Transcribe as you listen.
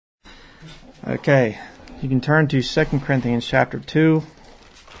Okay, you can turn to 2 Corinthians chapter 2.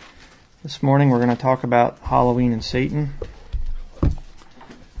 This morning we're going to talk about Halloween and Satan.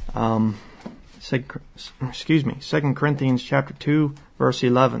 2 Corinthians chapter 2, verse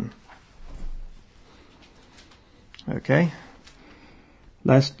 11. Okay.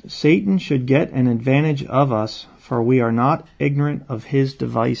 Lest Satan should get an advantage of us, for we are not ignorant of his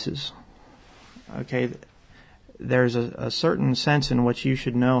devices. Okay, there's a certain sense in which you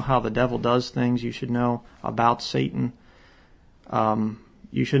should know how the devil does things. You should know about Satan.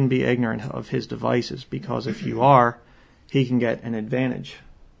 You shouldn't be ignorant of his devices, because if you are, he can get an advantage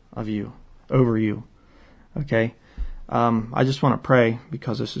of you, over you. Okay? I just want to pray,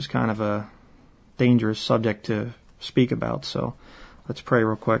 because this is kind of a dangerous subject to speak about, so let's pray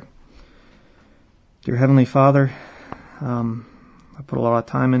real quick. Dear Heavenly Father, I put a lot of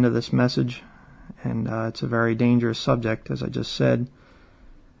time into this message, and it's a very dangerous subject, as I just said.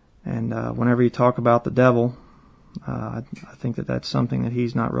 And whenever you talk about the devil, I think that that's something that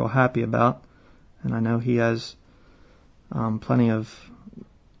he's not real happy about. And I know he has plenty of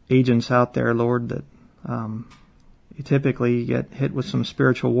agents out there, Lord, that you typically get hit with some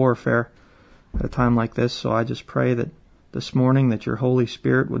spiritual warfare at a time like this. So I just pray that this morning that your Holy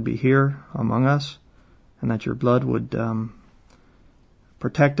Spirit would be here among us, and that your blood would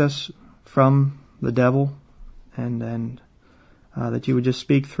protect us from the devil, and that you would just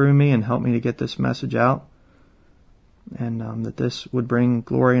speak through me and help me to get this message out, and that this would bring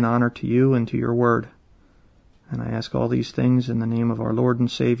glory and honor to you and to your word. And I ask all these things in the name of our Lord and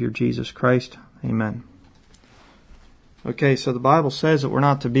Savior Jesus Christ. Amen. Okay, so the Bible says that we're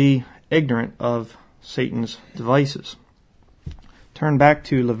not to be ignorant of Satan's devices. Turn back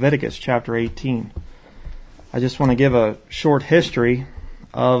to Leviticus chapter 18. I just want to give a short history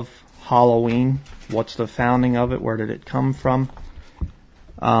of Halloween. What's the founding of it? Where did it come from?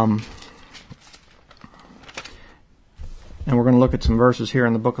 And we're going to look at some verses here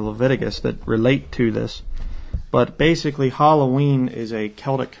in the book of Leviticus that relate to this. But basically, Halloween is a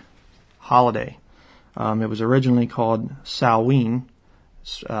Celtic holiday. It was originally called Samhain,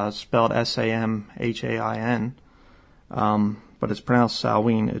 spelled S-A-M-H-A-I-N, but it's pronounced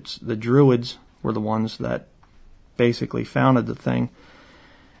Samhain. It's the Druids were the ones that basically founded the thing.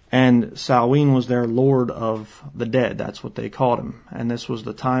 And Samhain was their lord of the dead. That's what they called him. And this was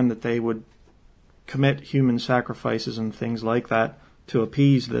the time that they would commit human sacrifices and things like that to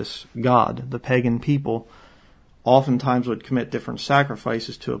appease this god. The pagan people oftentimes would commit different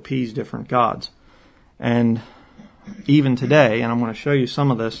sacrifices to appease different gods. And even today, and I'm going to show you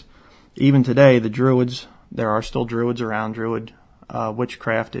some of this, even today the Druids, there are still Druids around. Druid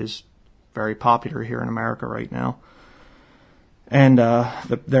witchcraft is very popular here in America right now. And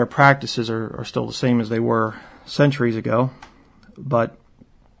their practices are still the same as they were centuries ago. But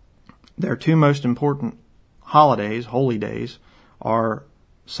their two most important holidays, holy days, are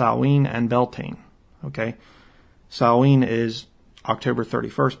Samhain and Beltane. Okay? Samhain is October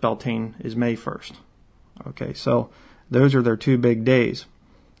 31st. Beltane is May 1st. Okay, so those are their two big days.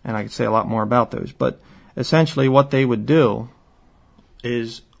 And I could say a lot more about those. But essentially what they would do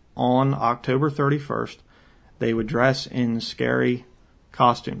is on October 31st, they would dress in scary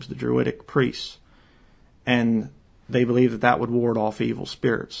costumes, the Druidic priests. And they believed that that would ward off evil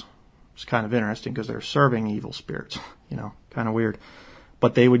spirits. It's kind of interesting because they're serving evil spirits, kind of weird.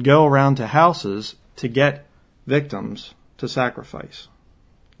 But they would go around to houses to get victims to sacrifice.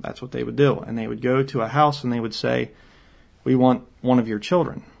 That's what they would do. And they would go to a house and they would say, "We want one of your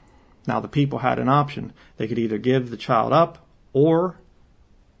children." Now the people had an option. They could either give the child up, or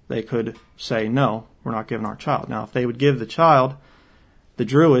they could say, "No, we're not giving our child." Now if they would give the child, the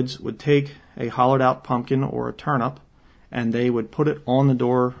Druids would take a hollowed out pumpkin or a turnip, and they would put it on the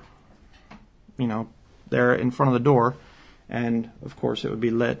door, there in front of the door, and of course it would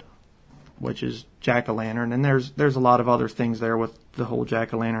be lit, which is jack-o'-lantern, and there's a lot of other things there with the whole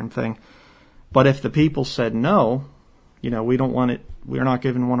jack-o'-lantern thing. But if the people said no, we don't want it, we're not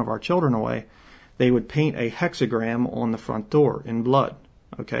giving one of our children away, they would paint a hexagram on the front door in blood.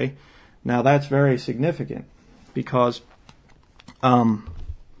 Okay? Now that's very significant, because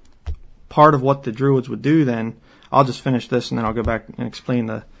part of what the Druids would do then, I'll just finish this and then I'll go back and explain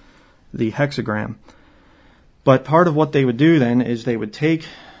the hexagram. But part of what they would do then is they would take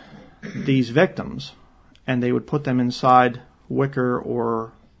these victims and they would put them inside wicker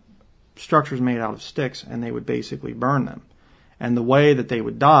or structures made out of sticks, and they would basically burn them. And the way that they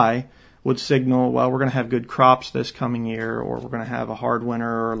would die would signal, well, we're going to have good crops this coming year, or we're going to have a hard winter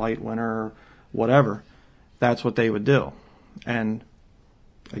or a light winter or whatever. That's what they would do. And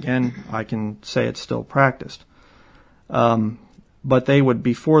again, I can say it's still practiced. But they would,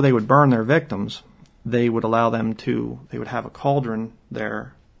 before they would burn their victims, they would allow them to, they would have a cauldron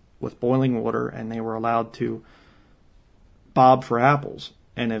there with boiling water, and they were allowed to bob for apples.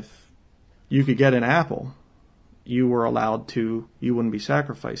 And if you could get an apple, you were allowed to, you wouldn't be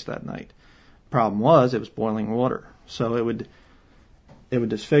sacrificed that night. Problem was, it was boiling water, so it would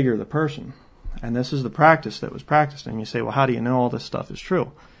disfigure the person. And this is the practice that was practiced. And you say, well, how do you know all this stuff is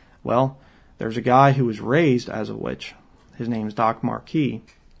true? Well, there's a guy who was raised as a witch. His name's Doc Marquis,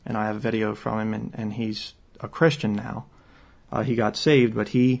 and I have a video from him, and he's a Christian now. He got saved, but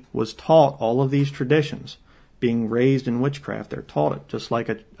he was taught all of these traditions. Being raised in witchcraft, they're taught it, just like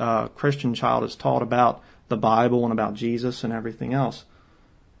a Christian child is taught about the Bible and about Jesus and everything else.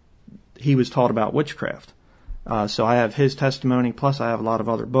 He was taught about witchcraft. So I have his testimony, plus I have a lot of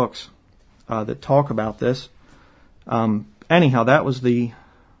other books that talk about this. Anyhow, that was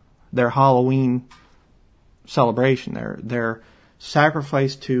their Halloween celebration, their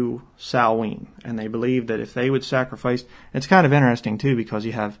sacrifice to Samhain. And they believed that if they would sacrifice, it's kind of interesting too, because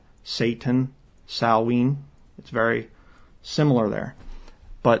you have Satan, Samhain. It's very similar there.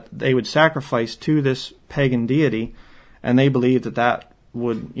 But they would sacrifice to this pagan deity, and they believed that that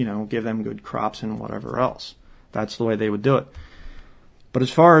would, give them good crops and whatever else. That's the way they would do it. But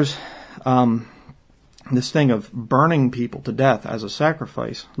as far as this thing of burning people to death as a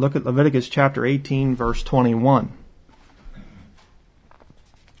sacrifice, look at Leviticus chapter 18, verse 21.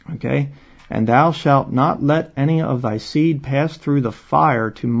 Okay? And thou shalt not let any of thy seed pass through the fire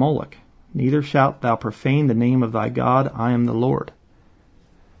to Moloch, neither shalt thou profane the name of thy God. I am the Lord.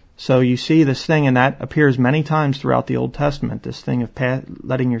 So you see this thing, and that appears many times throughout the Old Testament, this thing of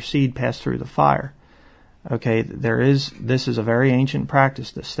letting your seed pass through the fire. Okay, this is a very ancient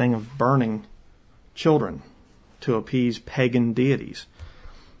practice, this thing of burning children to appease pagan deities.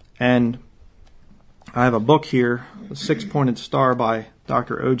 And I have a book here, The Six-Pointed Star by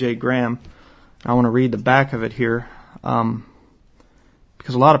Dr. O.J. Graham. I want to read the back of it here,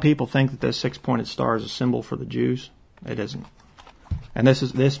 because a lot of people think that this six-pointed star is a symbol for the Jews. It isn't. And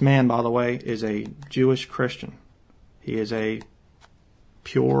this man, by the way, is a Jewish Christian. He is a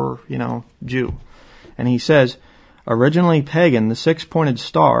pure, Jew. And he says, originally pagan, the six-pointed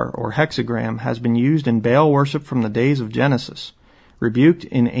star, or hexagram, has been used in Baal worship from the days of Genesis. Rebuked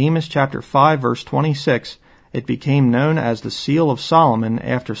in Amos chapter 5, verse 26, it became known as the seal of Solomon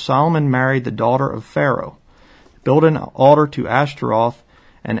after Solomon married the daughter of Pharaoh, built an altar to Ashtaroth,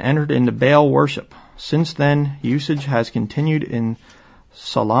 and entered into Baal worship. Since then, usage has continued in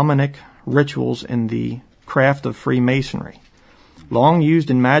Solomonic rituals in the craft of Freemasonry. Long used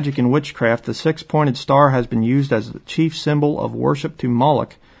in magic and witchcraft, the six-pointed star has been used as the chief symbol of worship to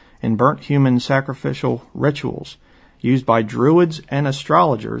Moloch in burnt human sacrificial rituals. Used by Druids and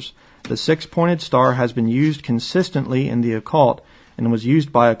astrologers, the six-pointed star has been used consistently in the occult and was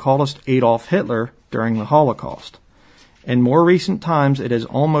used by occultist Adolf Hitler during the Holocaust. In more recent times, it has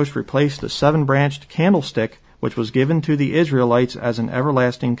almost replaced the seven-branched candlestick which was given to the Israelites as an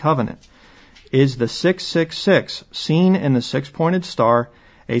everlasting covenant. Is the 666 seen in the six-pointed star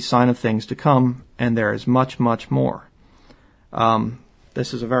a sign of things to come? And there is much, much more.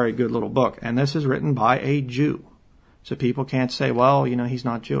 This is a very good little book, and this is written by a Jew. So people can't say, well, he's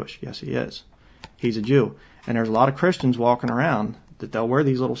not Jewish. Yes, he is. He's a Jew. And there's a lot of Christians walking around that they'll wear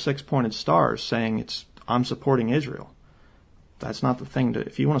these little six-pointed stars saying, I'm supporting Israel. That's not the thing.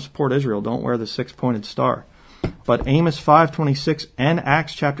 If you want to support Israel, don't wear the six-pointed star. But Amos 5:26 and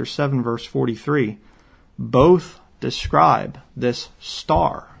Acts chapter 7 verse 43 both describe this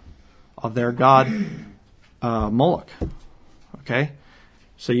star of their god Moloch. Okay?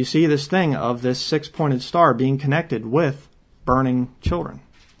 So you see this thing of this six-pointed star being connected with burning children.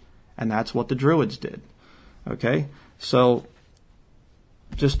 And that's what the Druids did. Okay? So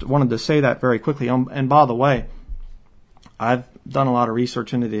just wanted to say that very quickly. And by the way, I've done a lot of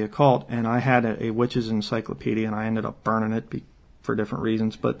research into the occult, and I had a witch's encyclopedia, and I ended up burning it for different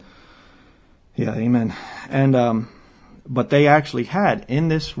reasons. But yeah, amen. And but they actually had in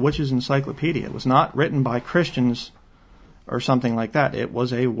this witch's encyclopedia. It was not written by Christians or something like that. It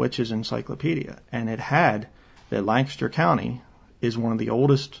was a witch's encyclopedia, and it had that Lancaster County is one of the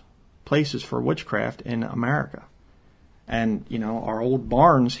oldest places for witchcraft in America. And our old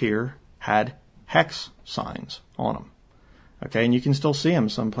barns here had hex signs on them. Okay, and you can still see them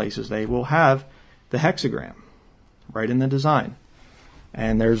some places. They will have the hexagram right in the design.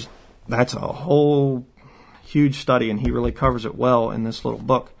 And that's a whole huge study, and he really covers it well in this little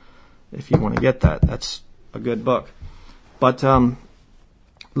book. If you want to get that, that's a good book. But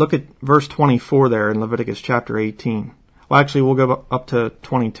look at verse 24 there in Leviticus chapter 18. Well, actually, we'll go up to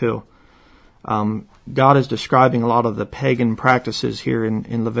 22. God is describing a lot of the pagan practices here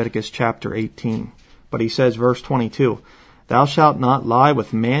in Leviticus chapter 18. But he says, verse 22, "Thou shalt not lie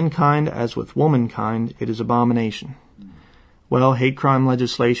with mankind as with womankind, it is abomination." Well, hate crime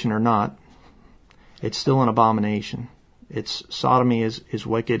legislation or not, it's still an abomination. Sodomy is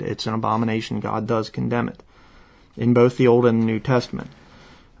wicked, it's an abomination. God does condemn it in both the Old and the New Testament.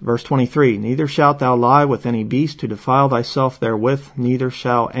 Verse 23, "Neither shalt thou lie with any beast to defile thyself therewith, neither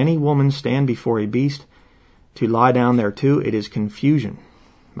shall any woman stand before a beast to lie down thereto. It is confusion."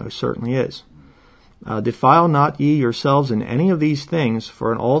 Most certainly is. "Defile not ye yourselves in any of these things,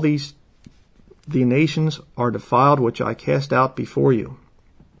 for in all these the nations are defiled which I cast out before you.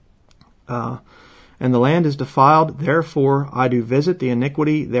 And the land is defiled, therefore I do visit the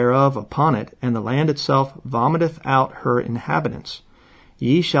iniquity thereof upon it, and the land itself vomiteth out her inhabitants.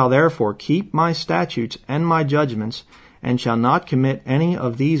 Ye shall therefore keep my statutes and my judgments, and shall not commit any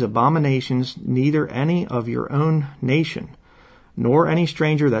of these abominations, neither any of your own nation, nor any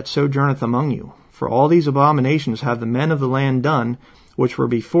stranger that sojourneth among you. For all these abominations have the men of the land done, which were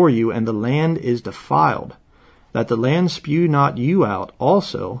before you, and the land is defiled, that the land spew not you out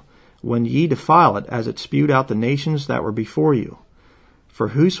also, when ye defile it, as it spewed out the nations that were before you. For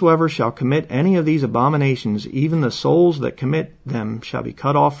whosoever shall commit any of these abominations, even the souls that commit them shall be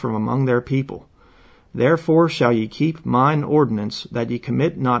cut off from among their people. Therefore shall ye keep mine ordinance, that ye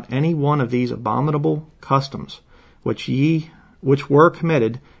commit not any one of these abominable customs, which were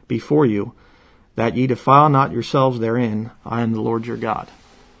committed before you, that ye defile not yourselves therein. I am the Lord your God."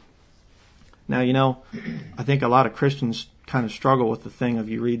 Now, I think a lot of Christians kind of struggle with the thing of,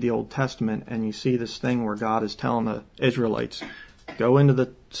 you read the Old Testament and you see this thing where God is telling the Israelites, go into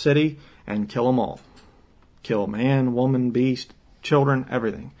the city and kill them all. Kill man, woman, beast, children,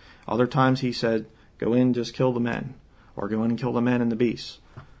 everything. Other times he said, go in, just kill the men. Or go in and kill the men and the beasts.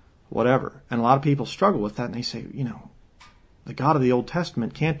 Whatever. And a lot of people struggle with that, and they say, the God of the Old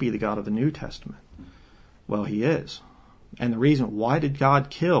Testament can't be the God of the New Testament. Well, he is. And the reason, why did God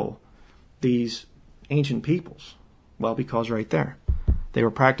kill these ancient peoples? Well, because right there, they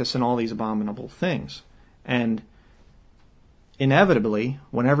were practicing all these abominable things. And inevitably,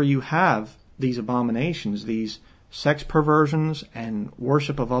 whenever you have these abominations, these sex perversions and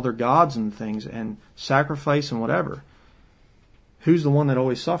worship of other gods and things and sacrifice and whatever, who's the one that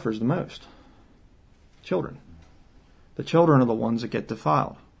always suffers the most? Children. The children are the ones that get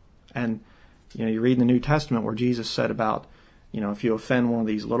defiled. And, you read in the New Testament where Jesus said about, if you offend one of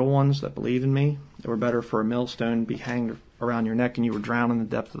these little ones that believe in me, it were better for a millstone be hanged around your neck and you were drowned in the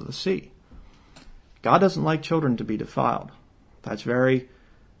depth of the sea. God doesn't like children to be defiled. That's very,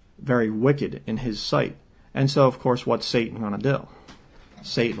 very wicked in his sight. And so, of course, what's Satan going to do?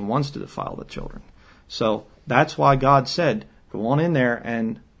 Satan wants to defile the children. So that's why God said, go on in there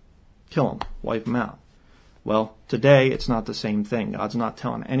and kill them, wipe them out. Well, today it's not the same thing. God's not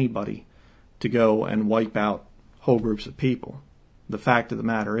telling anybody to go and wipe out whole groups of people. The fact of the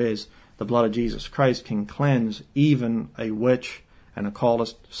matter is, the blood of Jesus Christ can cleanse even a witch and a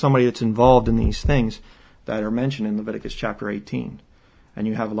cultist, somebody that's involved in these things that are mentioned in Leviticus chapter 18. And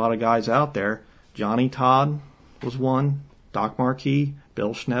you have a lot of guys out there. Johnny Todd was one, Doc Marquis,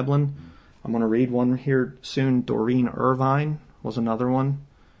 Bill Schneblin. I'm going to read one here soon. Doreen Irvine was another one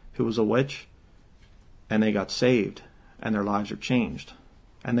who was a witch. And they got saved, and their lives are changed.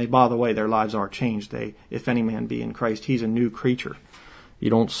 And by the way, their lives are changed. If any man be in Christ, he's a new creature. You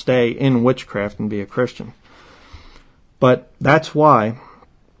don't stay in witchcraft and be a Christian. But that's why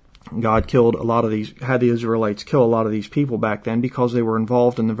God had the Israelites kill a lot of these people back then, because they were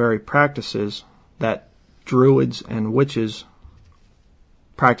involved in the very practices that druids and witches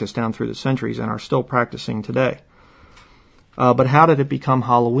practiced down through the centuries and are still practicing today. But how did it become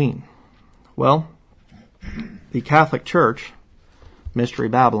Halloween? Well, the Catholic Church, Mystery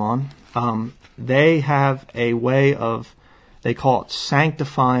Babylon, they have a way of, they call it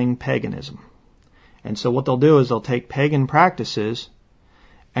sanctifying paganism. And so what they'll do is they'll take pagan practices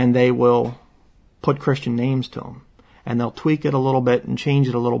and they will put Christian names to them. And they'll tweak it a little bit and change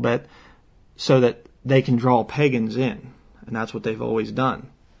it a little bit so that they can draw pagans in. And that's what they've always done.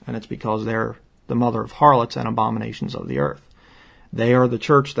 And it's because they're the mother of harlots and abominations of the earth. They are the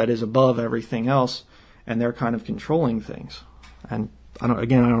church that is above everything else, and they're kind of controlling things. And I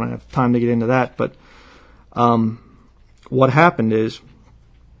don't have time to get into that, but what happened is,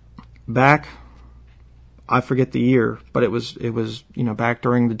 back, I forget the year, but it was back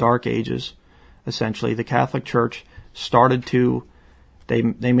during the Dark Ages, essentially, the Catholic Church started to,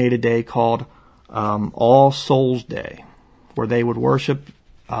 they made a day called All Souls Day, where they would worship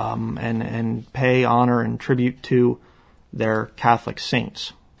and pay honor and tribute to their Catholic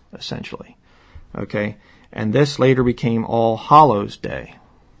saints, essentially. Okay, and this later became All Hallows Day,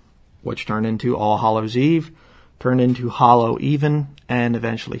 which turned into All Hallows Eve, turned into Hallow Even, and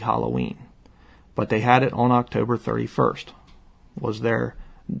eventually Halloween. But they had it on October 31st, was their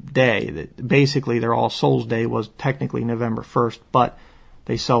day. Basically, their All Souls Day was technically November 1st, but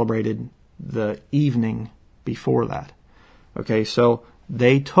they celebrated the evening before that. Okay, so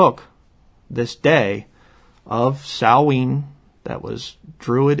they took this day of Samhain, that was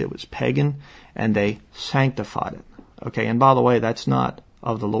Druid, it was pagan, and they sanctified it. Okay, and by the way, that's not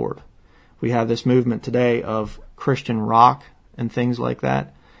of the Lord. We have this movement today of Christian rock and things like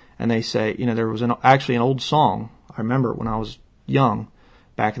that, and they say, there was actually an old song, I remember when I was young,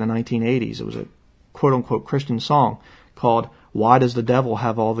 back in the 1980s, it was a quote-unquote Christian song called Why Does the Devil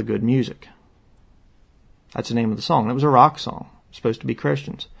Have All the Good Music? That's the name of the song. And it was a rock song, supposed to be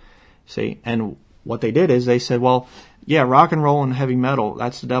Christians. See, and what they did is they said, well, yeah, rock and roll and heavy metal,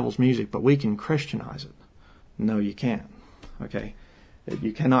 that's the devil's music, but we can Christianize it. No, you can't. Okay?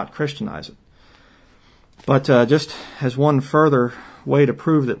 You cannot Christianize it. But just as one further way to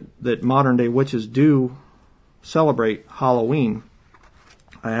prove that modern-day witches do celebrate Halloween,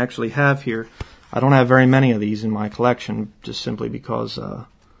 I actually have here, I don't have very many of these in my collection, just simply because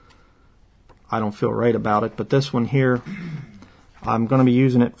I don't feel right about it. But this one here, I'm going to be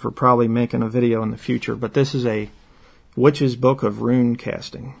using it for probably making a video in the future. But this is a Witch's Book of Rune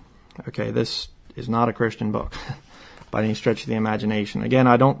Casting. Okay, this is not a Christian book by any stretch of the imagination. Again,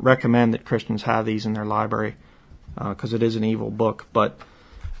 I don't recommend that Christians have these in their library because it is an evil book. But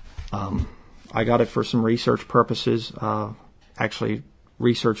I got it for some research purposes, actually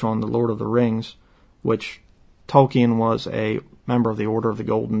research on the Lord of the Rings, which Tolkien was a member of the Order of the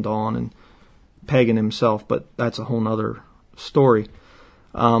Golden Dawn and pagan himself, but that's a whole nother story.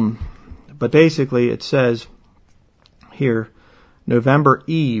 But basically it says here, November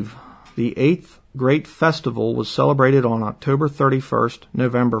Eve, the 8th great festival, was celebrated on October 31st,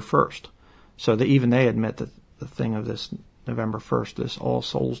 November 1st. So even they admit that the thing of this November 1st, this All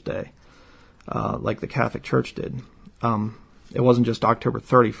Souls Day, like the Catholic Church did. It wasn't just October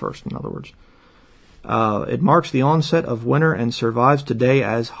 31st, in other words. It marks the onset of winter and survives today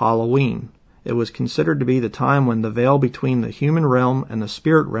as Halloween. It was considered to be the time when the veil between the human realm and the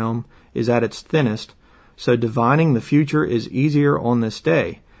spirit realm is at its thinnest, so divining the future is easier on this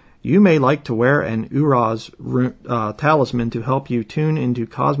day. You may like to wear an Uraz talisman to help you tune into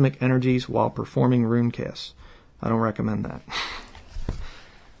cosmic energies while performing rune casts. I don't recommend that.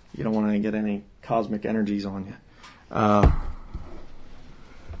 You don't want to get any cosmic energies on you.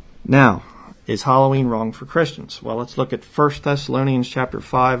 Now, is Halloween wrong for Christians? Well, let's look at 1 Thessalonians chapter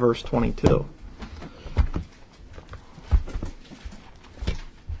 5, verse 22.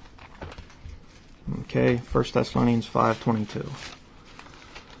 Okay, 1 Thessalonians 5:22.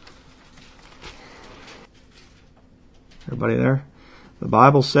 Everybody there? The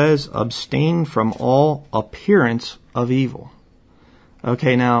Bible says, abstain from all appearance of evil.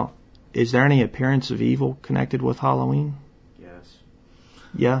 Okay, now, is there any appearance of evil connected with Halloween? Yes.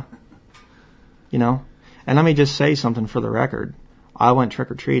 Yeah. And let me just say something for the record. I went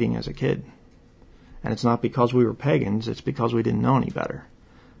trick-or-treating as a kid. And it's not because we were pagans, it's because we didn't know any better.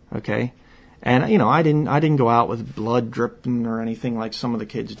 Okay? And, I didn't go out with blood dripping or anything like some of the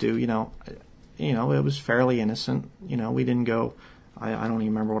kids do. It was fairly innocent. We didn't go, I don't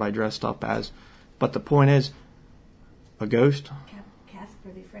even remember what I dressed up as. But the point is, a ghost?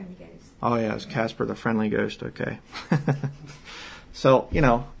 Casper the Friendly Ghost. Oh, yeah, it's Casper the Friendly Ghost, okay. So,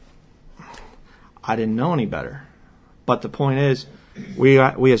 I didn't know any better. But the point is, we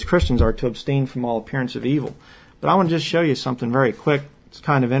as Christians are to abstain from all appearance of evil. But I want to just show you something very quick. It's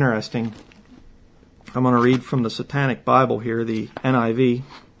kind of interesting. I'm going to read from the Satanic Bible here, the NIV,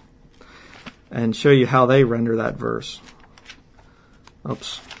 and show you how they render that verse.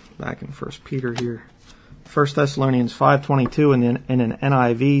 Oops, back in 1 Peter here. 1 Thessalonians 5:22 in an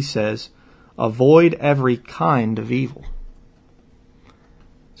NIV says, avoid every kind of evil.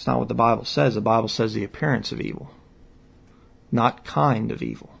 It's not what the Bible says. The Bible says the appearance of evil, not kind of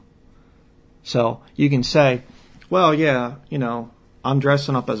evil. So you can say, well, yeah, I'm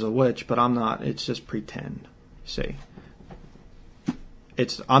dressing up as a witch, but I'm not. It's just pretend. See,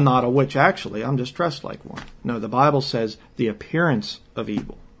 I'm not a witch actually. I'm just dressed like one. No, the Bible says the appearance of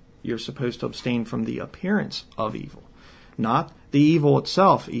evil. You're supposed to abstain from the appearance of evil, not the evil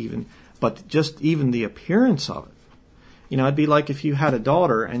itself even, but just even the appearance of it. It'd be like if you had a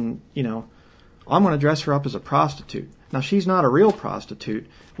daughter and, I'm going to dress her up as a prostitute. Now, she's not a real prostitute.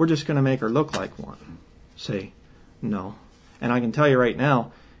 We're just going to make her look like one. See, no. And I can tell you right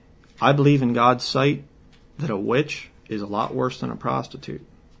now, I believe in God's sight that a witch is a lot worse than a prostitute.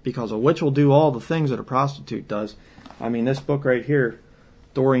 because a witch will do all the things that a prostitute does. I mean, this book right here,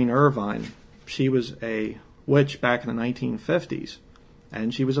 Doreen Irvine, she was a witch back in the 1950s,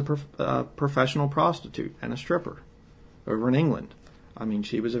 and she was a professional prostitute and a stripper over in England. I mean,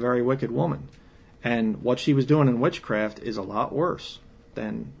 she was a very wicked woman. And what she was doing in witchcraft is a lot worse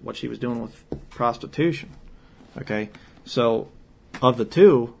than what she was doing with prostitution. Okay? So, of the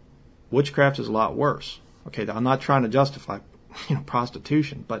two, witchcraft is a lot worse. Okay, I'm not trying to justify,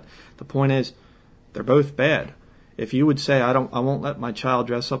 prostitution, but the point is, they're both bad. If you would say, I won't let my child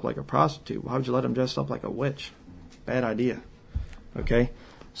dress up like a prostitute, why would you let him dress up like a witch? Bad idea. Okay?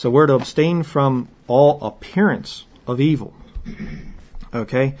 So we're to abstain from all appearance of evil.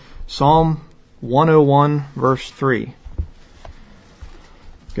 Okay? Psalm 101, verse 3.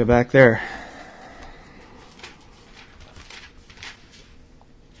 Go back there.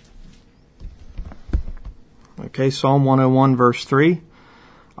 Okay, Psalm 101, verse 3.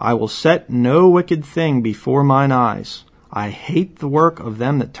 I will set no wicked thing before mine eyes. I hate the work of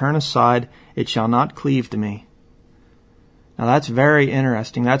them that turn aside. It shall not cleave to me. Now that's very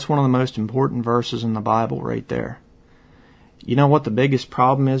interesting. That's one of the most important verses in the Bible right there. You know what the biggest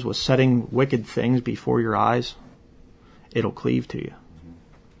problem is with setting wicked things before your eyes? It'll cleave to you.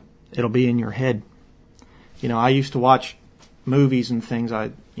 It'll be in your head. I used to watch movies and things.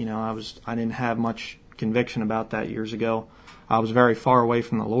 I didn't have much conviction about that years ago. I was very far away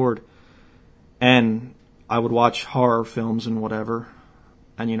from the Lord. And I would watch horror films and whatever.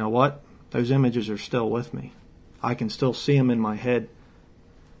 And you know what? Those images are still with me. I can still see them in my head.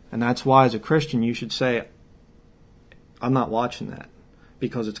 And that's why as a Christian you should say, I'm not watching that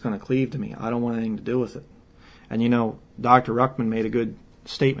because it's going to cleave to me. I don't want anything to do with it. And Dr. Ruckman made a good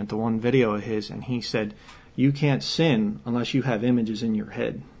statement to one video of his, and he said, you can't sin unless you have images in your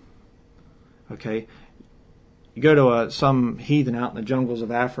head. Okay? You go to some heathen out in the jungles of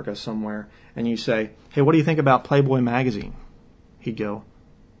Africa somewhere, and you say, hey, what do you think about Playboy magazine? He'd go,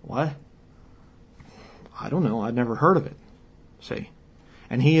 what? I don't know. I'd never heard of it. See?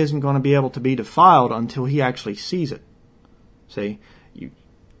 And he isn't going to be able to be defiled until he actually sees it. See?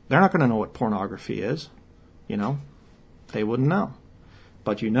 They're not going to know what pornography is. They wouldn't know.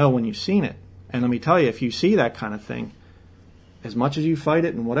 But when you've seen it. And let me tell you, if you see that kind of thing, as much as you fight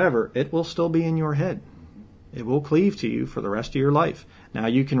it and whatever, it will still be in your head. It will cleave to you for the rest of your life. Now,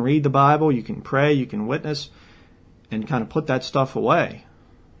 you can read the Bible, you can pray, you can witness, and kind of put that stuff away.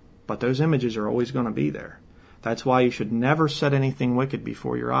 But those images are always going to be there. That's why you should never set anything wicked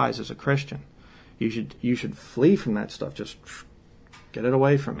before your eyes as a Christian. You should flee from that stuff. Just get it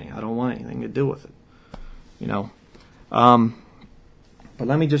away from me. I don't want anything to do with it. But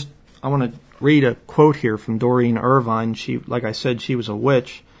I want to read a quote here from Doreen Irvine. She, like I said, she was a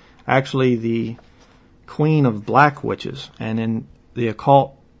witch. Actually, the queen of black witches. And in the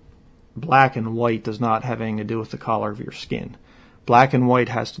occult, black and white does not have anything to do with the color of your skin. Black and white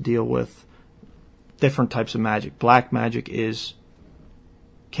has to deal with different types of magic. Black magic is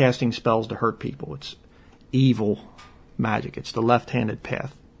casting spells to hurt people. It's evil magic. It's the left-handed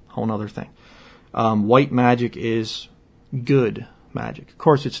path. Whole other thing. White magic is good magic. Of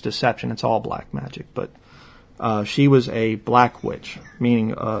course, it's deception. It's all black magic. But she was a black witch,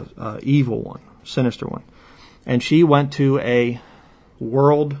 meaning a evil one, sinister one. And she went to a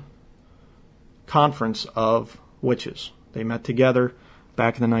world conference of witches. They met together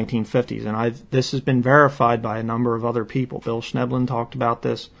back in the 1950s. And this has been verified by a number of other people. Bill Schneblin talked about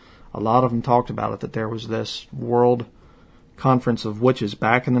this. A lot of them talked about it, that there was this world conference of witches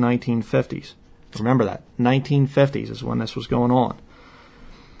back in the 1950s. Remember that. 1950s is when this was going on.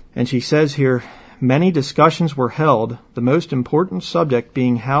 And she says here, many discussions were held, the most important subject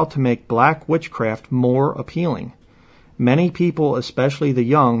being how to make black witchcraft more appealing. Many people, especially the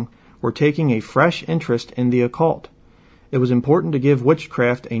young, were taking a fresh interest in the occult. It was important to give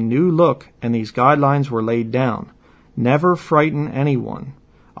witchcraft a new look, and these guidelines were laid down. Never frighten anyone.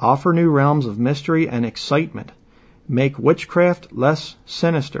 Offer new realms of mystery and excitement. Make witchcraft less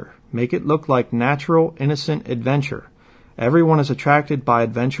sinister. Make it look like natural, innocent adventure. Everyone is attracted by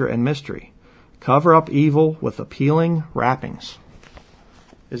adventure and mystery. Cover up evil with appealing wrappings.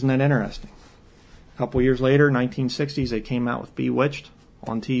 Isn't that interesting? A couple years later, 1960s, they came out with Bewitched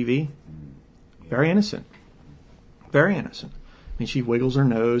on TV. Very innocent. Very innocent. I mean, she wiggles her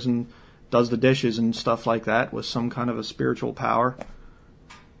nose and does the dishes and stuff like that with some kind of a spiritual power.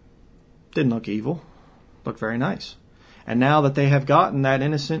 Didn't look evil. Looked very nice. And now that they have gotten that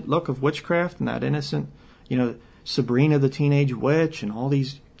innocent look of witchcraft and that innocent, Sabrina the Teenage Witch and all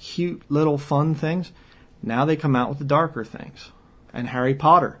these cute little fun things, now they come out with the darker things. And Harry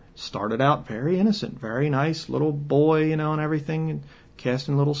Potter started out very innocent, very nice little boy, and everything, and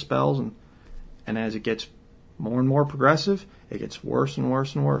casting little spells, and as it gets more and more progressive, it gets worse and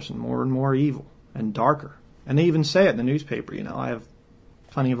worse and worse, and more evil and darker. And they even say it in the newspaper. I have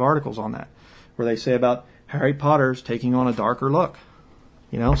plenty of articles on that, where they say about Harry Potter's taking on a darker look.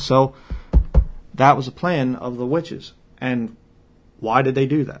 So that was a plan of the witches. And why did they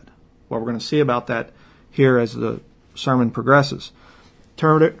do that? Well, we're going to see about that here as the sermon progresses.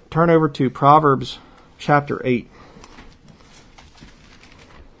 Turn over to Proverbs chapter 8.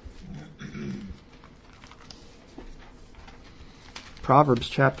 Proverbs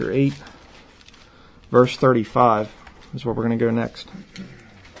chapter 8, verse 35 is where we're going to go next.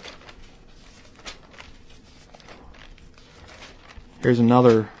 Here's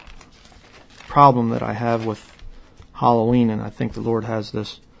another problem that I have with Halloween, and I think the Lord has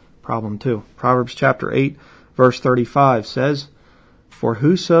this problem too. Proverbs chapter 8, verse 35 says, "For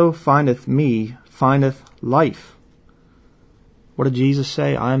whoso findeth me findeth life." What did Jesus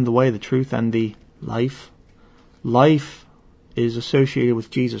say? "I am the way, the truth, and the life." Life is associated with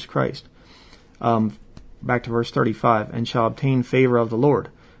Jesus Christ. Back to verse 35, "And shall obtain favor of the Lord.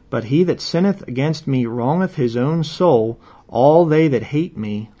 But he that sinneth against me wrongeth his own soul. All they that hate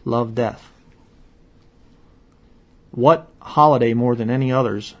me love death." What holiday more than any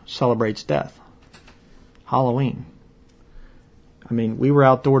others celebrates death? Halloween. I mean, we were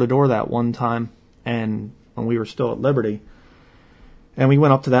out door to door that one time, and when we were still at Liberty, and we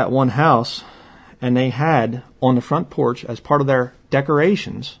went up to that one house, and they had on the front porch, as part of their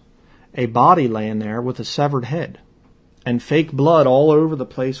decorations, a body laying there with a severed head and fake blood all over the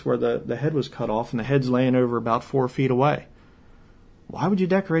place where the head was cut off, and the head's laying over about 4 feet away. Why would you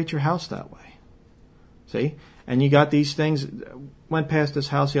decorate your house that way? See? And you got these things. Went past this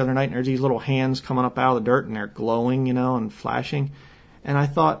house the other night, and there's these little hands coming up out of the dirt, and they're glowing, and flashing. And I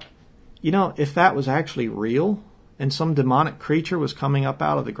thought, if that was actually real, and some demonic creature was coming up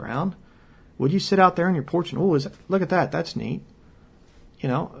out of the ground, would you sit out there on your porch and, look at that, that's neat?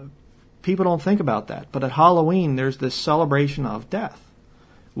 People don't think about that. But at Halloween, there's this celebration of death,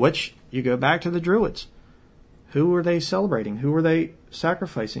 which you go back to the Druids. Who were they celebrating? Who were they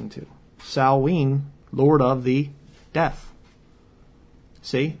sacrificing to? Samhain, Lord of the Death.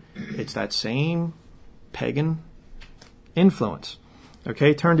 See? It's that same pagan influence.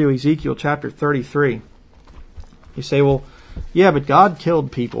 Okay, turn to Ezekiel chapter 33. You say, well, yeah, but God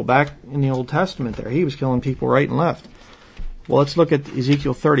killed people back in the Old Testament there. He was killing people right and left. Well, let's look at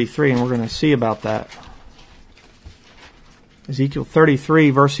Ezekiel 33, and we're going to see about that. Ezekiel 33,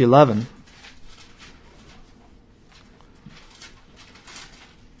 verse 11.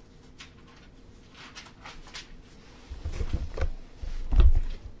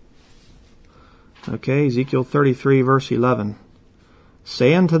 Okay, Ezekiel 33, verse 11.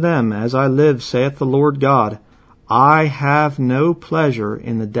 "Say unto them, As I live, saith the Lord God, I have no pleasure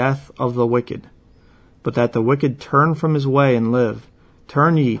in the death of the wicked, but that the wicked turn from his way and live.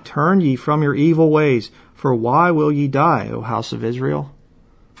 Turn ye from your evil ways, for why will ye die, O house of Israel?"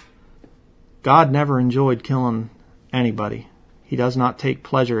 God never enjoyed killing anybody. He does not take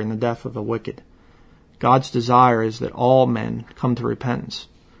pleasure in the death of the wicked. God's desire is that all men come to repentance.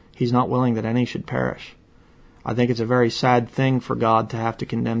 He's not willing that any should perish. I think it's a very sad thing for God to have to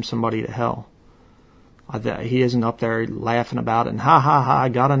condemn somebody to hell. He isn't up there laughing about it and, ha, ha, ha, I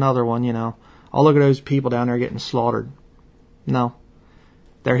got another one, Oh, look at those people down there getting slaughtered. No.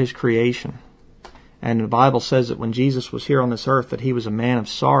 They're His creation. And the Bible says that when Jesus was here on this earth, that He was a man of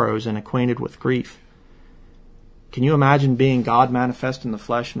sorrows and acquainted with grief. Can you imagine being God manifest in the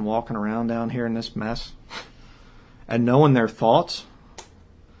flesh and walking around down here in this mess? And knowing their thoughts?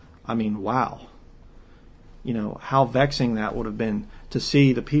 I mean, wow. How vexing that would have been to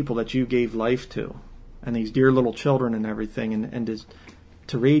see the people that you gave life to, and these dear little children and everything, and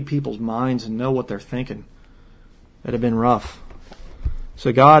to read people's minds and know what they're thinking. It'd have been rough.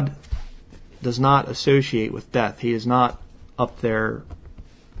 So God does not associate with death. He is not up there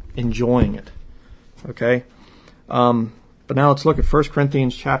enjoying it. Okay? But now let's look at 1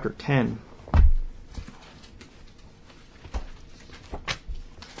 Corinthians chapter 10.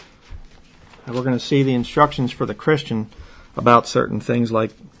 And we're going to see the instructions for the Christian about certain things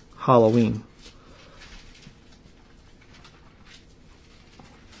like Halloween.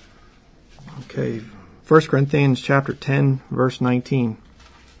 Okay, 1 Corinthians chapter 10, verse 19.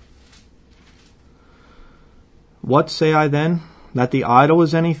 "What say I then? That the idol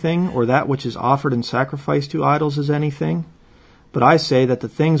is anything, or that which is offered in sacrifice to idols is anything? But I say that the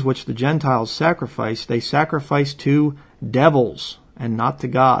things which the Gentiles sacrifice, they sacrifice to devils, and not to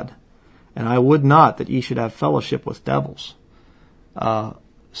God. And I would not that ye should have fellowship with devils."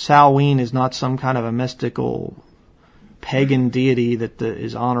 Samhain is not some kind of a mystical pagan deity that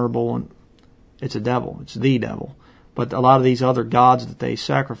is honorable, and it's a devil. It's the devil. But a lot of these other gods that they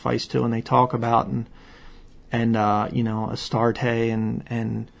sacrifice to and they talk about, and Astarte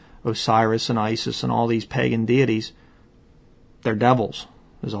and Osiris and Isis and all these pagan deities, they're devils,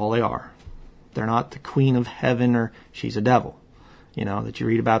 is all they are. They're not the queen of heaven, or she's a devil, that you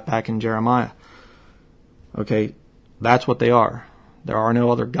read about back in Jeremiah. Okay, that's what they are. There are no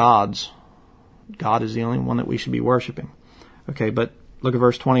other gods. God is the only one that we should be worshiping. Okay, but look at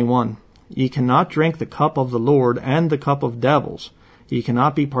verse 21. Ye cannot drink the cup of the Lord and the cup of devils. Ye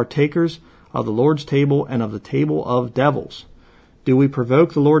cannot be partakers of the Lord's table and of the table of devils. Do we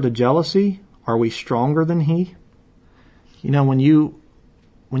provoke the Lord to jealousy? Are we stronger than he? When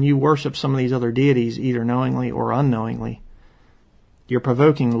you worship some of these other deities, either knowingly or unknowingly, you're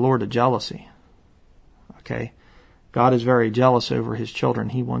provoking the Lord to jealousy. Okay? God is very jealous over his children.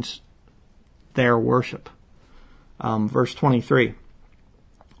 He wants their worship. Verse 23.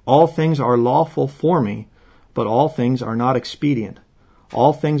 All things are lawful for me, but all things are not expedient.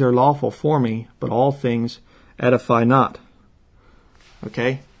 All things are lawful for me, but all things edify not.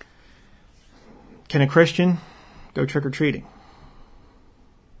 Okay? Can a Christian go trick-or-treating?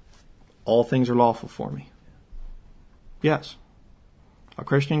 All things are lawful for me. Yes. A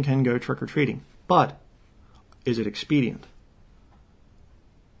Christian can go trick-or-treating. But is it expedient?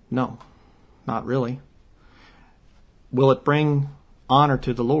 No. Not really. Will it bring honor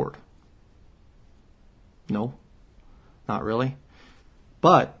to the Lord? No. Not really.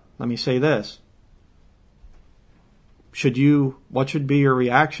 But let me say this. What should be your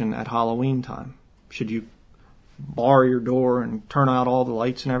reaction at Halloween time? Should you bar your door and turn out all the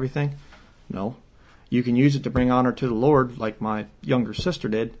lights and everything? No. You can use it to bring honor to the Lord, like my younger sister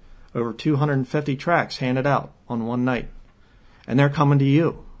did. Over 250 tracts handed out on one night. And they're coming to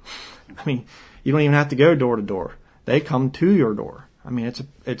you. I mean, you don't even have to go door to door. They come to your door. I mean,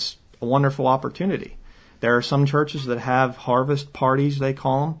 it's a wonderful opportunity. There are some churches that have harvest parties, they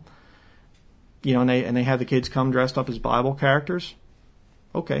call them. And they have the kids come dressed up as Bible characters.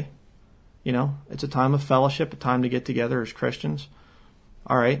 Okay. It's a time of fellowship, a time to get together as Christians.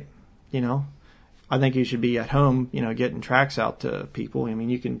 All right. I think you should be at home, getting tracts out to people. I mean,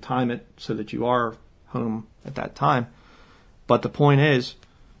 you can time it so that you are home at that time. But the point is,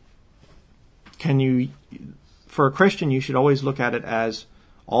 for a Christian, you should always look at it as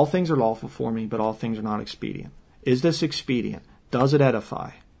all things are lawful for me, but all things are not expedient. Is this expedient? Does it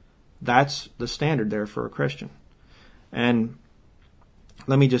edify? That's the standard there for a Christian. And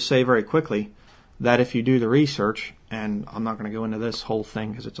let me just say very quickly that if you do the research, and I'm not going to go into this whole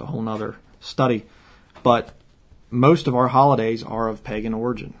thing because it's a whole nother study, but most of our holidays are of pagan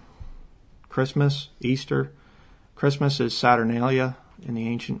origin. Christmas, Easter. Christmas is Saturnalia in the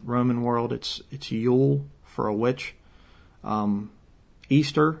ancient Roman world. It's Yule for a witch.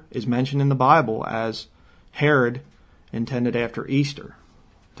 Easter is mentioned in the Bible as Herod intended after Easter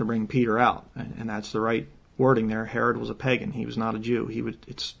to bring Peter out, and that's the right wording there. Herod was a pagan. He was not a Jew.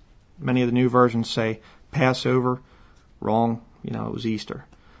 Many of the new versions say Passover. Wrong. It was Easter,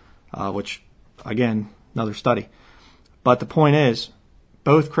 which, again, another study. But the point is,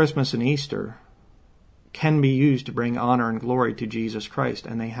 both Christmas and Easter can be used to bring honor and glory to Jesus Christ,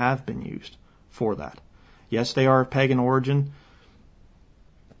 and they have been used for that. Yes, they are of pagan origin.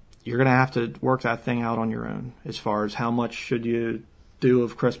 You're going to have to work that thing out on your own as far as how much should you do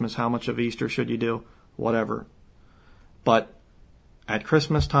of Christmas, how much of Easter should you do, whatever. But at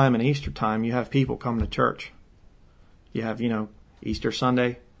Christmas time and Easter time, you have people come to church. You have, Easter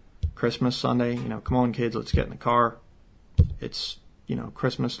Sunday, Christmas Sunday, come on kids, let's get in the car. It's,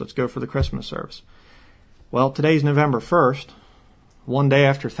 Christmas, let's go for the Christmas service. Well, today's November 1st, one day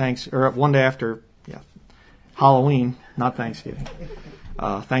after Halloween, not Thanksgiving.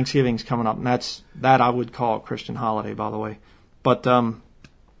 Thanksgiving's coming up, and that I would call a Christian holiday, by the way. But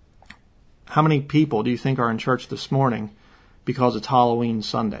how many people do you think are in church this morning because it's Halloween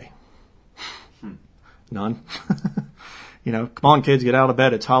Sunday? None. Come on kids, get out of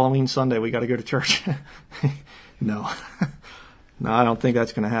bed. It's Halloween Sunday. We got to go to church. No. No, I don't think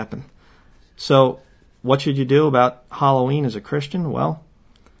that's going to happen. So what should you do about Halloween as a Christian? Well,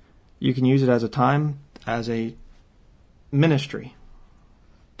 you can use it as a time, as a ministry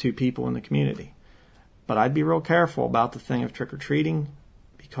to people in the community. But I'd be real careful about the thing of trick-or-treating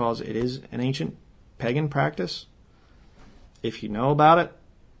because it is an ancient pagan practice. If you know about it,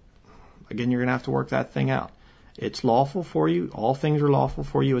 again, you're going to have to work that thing out. It's lawful for you. All things are lawful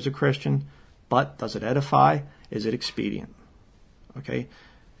for you as a Christian. But does it edify? Is it expedient? Okay?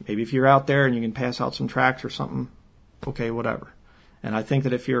 Maybe if you're out there and you can pass out some tracts or something, okay, whatever. And I think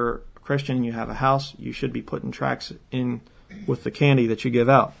that if you're a Christian and you have a house, you should be putting tracts in with the candy that you give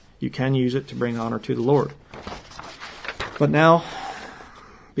out. You can use it to bring honor to the Lord. But now,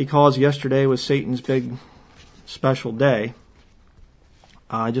 because yesterday was Satan's big special day,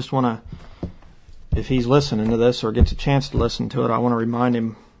 I just want to, if he's listening to this or gets a chance to listen to it, I want to remind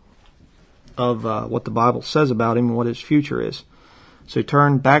him of what the Bible says about him and what his future is. So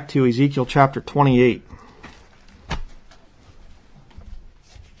turn back to Ezekiel chapter 28.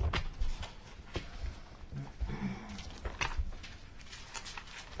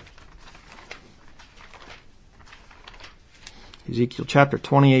 Ezekiel chapter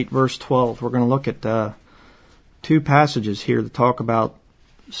 28, verse 12. We're going to look at two passages here that talk about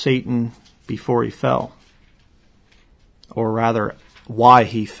Satan before he fell. Or rather, why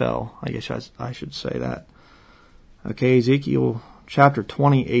he fell. I guess I should say that. Okay, Ezekiel chapter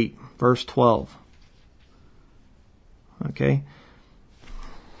 28, verse 12. Okay.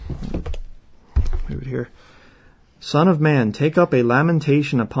 Move it here. Son of man, take up a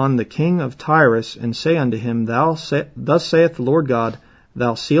lamentation upon the king of Tyrus, and say unto him, Thus saith the Lord God,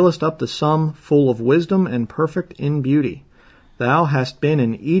 Thou sealest up the sum, full of wisdom and perfect in beauty. Thou hast been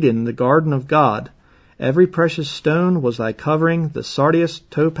in Eden, the garden of God. Every precious stone was thy covering, the sardius,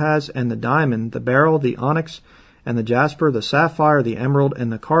 topaz, and the diamond, the beryl, the onyx, and the jasper, the sapphire, the emerald,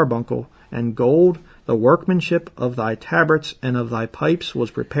 and the carbuncle, and gold. The workmanship of thy tabrets and of thy pipes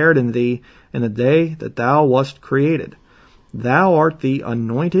was prepared in thee in the day that thou wast created. Thou art the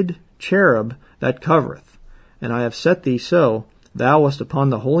anointed cherub that covereth, and I have set thee so. Thou wast upon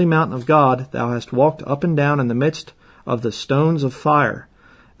the holy mountain of God. Thou hast walked up and down in the midst of the stones of fire.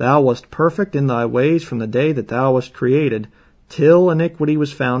 Thou wast perfect in thy ways from the day that thou wast created, till iniquity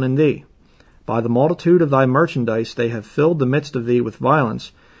was found in thee. By the multitude of thy merchandise they have filled the midst of thee with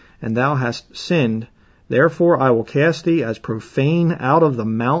violence, and thou hast sinned. Therefore I will cast thee as profane out of the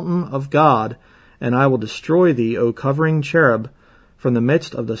mountain of God, and I will destroy thee, O covering cherub, from the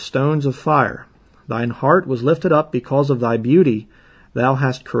midst of the stones of fire. Thine heart was lifted up because of thy beauty. Thou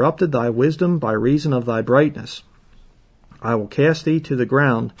hast corrupted thy wisdom by reason of thy brightness. I will cast thee to the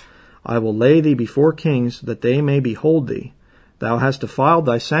ground. I will lay thee before kings, that they may behold thee. Thou hast defiled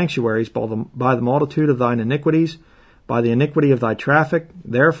thy sanctuaries by the multitude of thine iniquities, by the iniquity of thy traffic.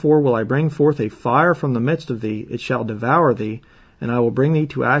 Therefore will I bring forth a fire from the midst of thee. It shall devour thee, and I will bring thee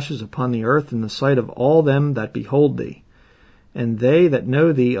to ashes upon the earth in the sight of all them that behold thee. And they that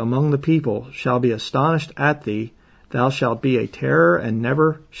know thee among the people shall be astonished at thee. Thou shalt be a terror, and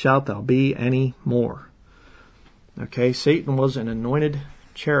never shalt thou be any more. Okay, Satan was an anointed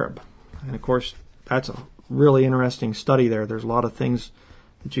cherub. And of course, that's a really interesting study there. There's a lot of things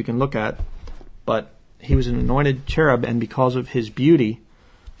that you can look at. But he was an anointed cherub, and because of his beauty,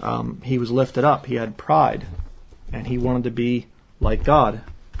 he was lifted up. He had pride, and he wanted to be like God.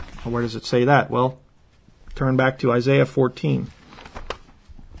 Where does it say that? Well, turn back to Isaiah 14.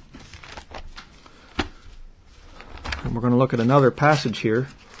 And we're going to look at another passage here.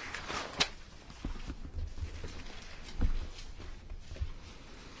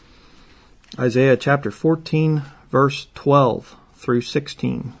 Isaiah chapter 14, verse 12 through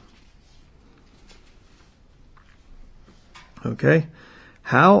 16. Okay.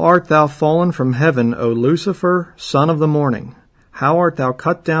 How art thou fallen from heaven, O Lucifer, son of the morning? How art thou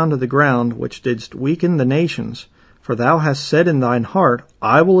cut down to the ground, which didst weaken the nations? For thou hast said in thine heart,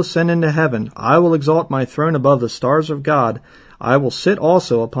 I will ascend into heaven. I will exalt my throne above the stars of God. I will sit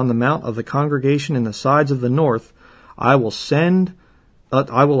also upon the mount of the congregation in the sides of the north. I will ascend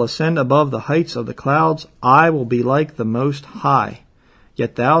above the heights of the clouds. I will be like the Most High.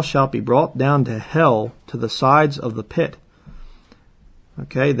 Yet thou shalt be brought down to hell, to the sides of the pit.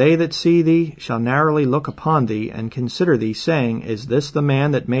 Okay, they that see thee shall narrowly look upon thee, and consider thee, saying, Is this the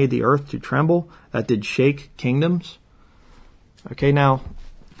man that made the earth to tremble, that did shake kingdoms? Okay, now,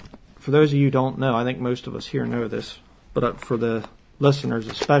 for those of you who don't know, I think most of us here know this, but for the listeners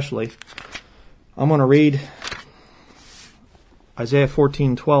especially, I'm going to read Isaiah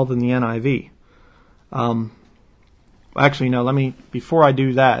 14:12 in the NIV. Actually, no, before I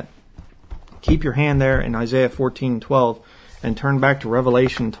do that, keep your hand there in Isaiah 14:12 and turn back to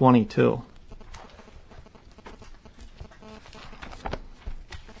Revelation 22.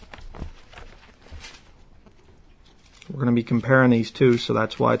 We're going to be comparing these two, so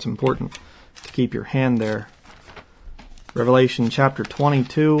that's why it's important to keep your hand there. Revelation chapter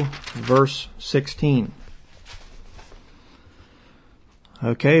 22, verse 16.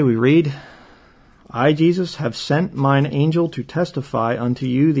 Okay, we read, I, Jesus, have sent mine angel to testify unto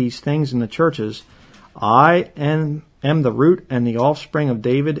you these things in the churches. I am the root and the offspring of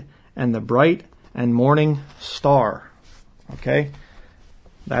David, and the bright and morning star. Okay?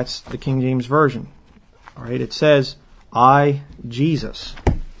 That's the King James Version. All right, it says, I, Jesus.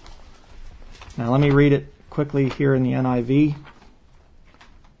 Now let me read it quickly here in the NIV.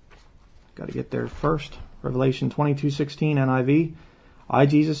 Got to get there first. Revelation 22:16 NIV. I,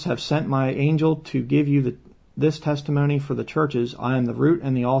 Jesus, have sent my angel to give you this testimony for the churches. I am the root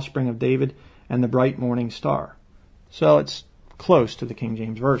and the offspring of David and the bright morning star. So it's close to the King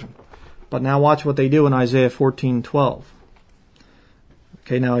James Version. But now watch what they do in Isaiah 14:12.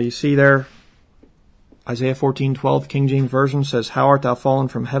 Okay, now you see there, Isaiah 14:12, King James Version says, How art thou fallen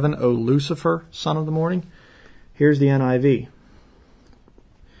from heaven, O Lucifer, son of the morning? Here's the NIV.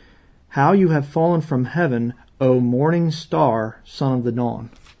 How you have fallen from heaven, O morning star, son of the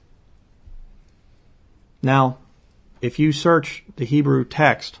dawn. Now, if you search the Hebrew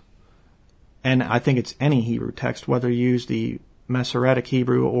text, and I think it's any Hebrew text, whether you use the Masoretic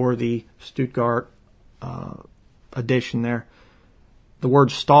Hebrew or the Stuttgart edition there, the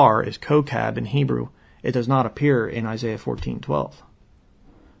word star is kokab in Hebrew. It does not appear in Isaiah 14:12.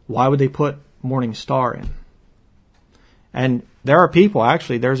 Why would they put morning star in? And there are people,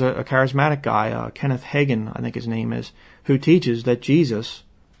 actually, there's a charismatic guy, Kenneth Hagin, I think his name is, who teaches that Jesus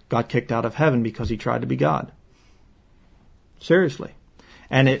got kicked out of heaven because he tried to be God. Seriously.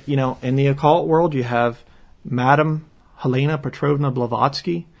 And in the occult world, you have Madame Helena Petrovna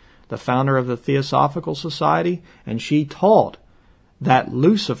Blavatsky, the founder of the Theosophical Society, and she taught that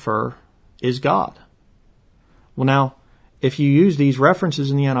Lucifer is God. Well, now, if you use these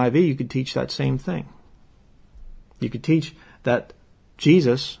references in the NIV, you could teach that same thing. You could teach that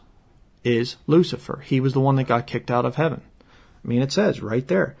Jesus is Lucifer. He was the one that got kicked out of heaven. I mean, it says right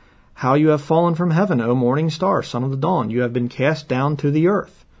there, How you have fallen from heaven, O morning star, son of the dawn. You have been cast down to the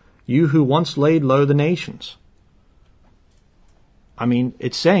earth, you who once laid low the nations. I mean,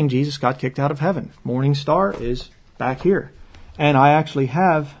 it's saying Jesus got kicked out of heaven. Morning star is back here. And I actually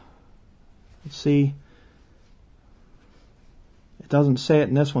have, let's see, it doesn't say it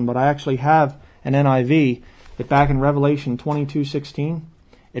in this one, but I actually have an NIV that back in Revelation 22:16,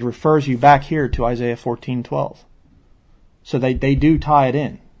 it refers you back here to Isaiah 14:12. So they do tie it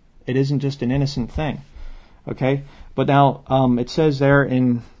in. It isn't just an innocent thing. Okay? But now it says there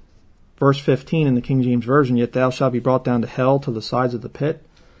in verse 15 in the King James Version, Yet thou shalt be brought down to hell, to the sides of the pit.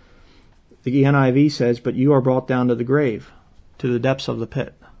 The NIV says, But you are brought down to the grave, to the depths of the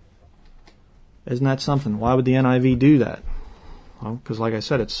pit. Isn't that something? Why would the NIV do that? Well, because like I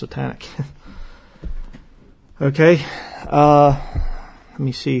said, it's satanic. Okay, let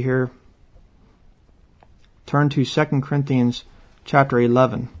me see here. Turn to 2 Corinthians chapter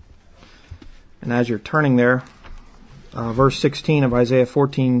 11. And as you're turning there, verse 16 of Isaiah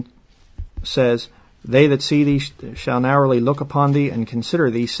 14 says, They that see thee shall narrowly look upon thee and consider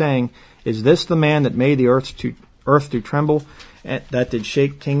thee, saying, Is this the man that made the earth to tremble, that did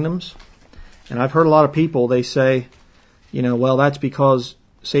shake kingdoms? And I've heard a lot of people, they say, well, that's because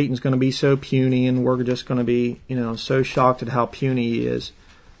Satan's going to be so puny and we're just going to be, so shocked at how puny he is.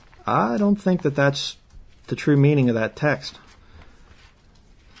 I don't think that that's the true meaning of that text.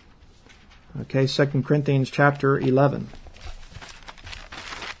 Okay, 2 Corinthians chapter 11.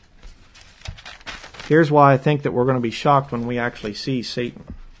 Here's why I think that we're going to be shocked when we actually see Satan.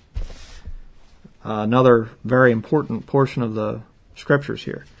 Another very important portion of the scriptures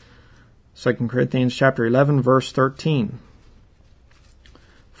here. 2 Corinthians chapter 11, verse 13.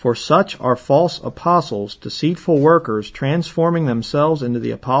 For such are false apostles, deceitful workers, transforming themselves into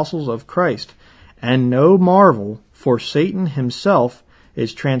the apostles of Christ. And no marvel, for Satan himself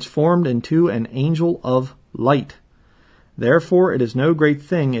is transformed into an angel of light. Therefore it is no great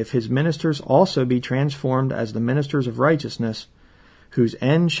thing if his ministers also be transformed as the ministers of righteousness, whose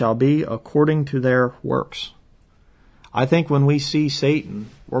end shall be according to their works. I think when we see Satan,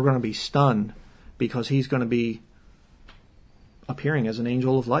 we're going to be stunned because he's going to be appearing as an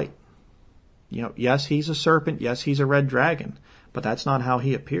angel of light. Yes, he's a serpent. Yes, he's a red dragon. But that's not how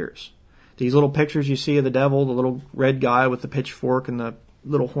he appears. These little pictures you see of the devil, the little red guy with the pitchfork and the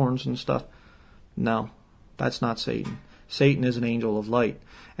little horns and stuff. No, that's not Satan. Satan is an angel of light.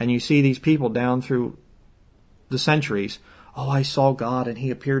 And you see these people down through the centuries. Oh, I saw God and he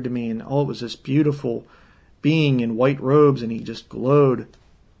appeared to me, and oh, it was this beautiful being in white robes and he just glowed.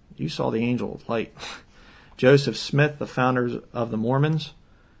 You saw the angel of light. Joseph Smith, the founder of the Mormons,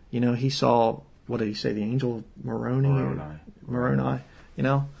 he saw, what did he say, the angel of Moroni.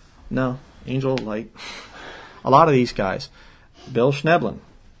 No, angel of light. A lot of these guys. Bill Schneblin,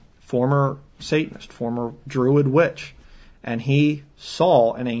 former Satanist, former Druid witch, and he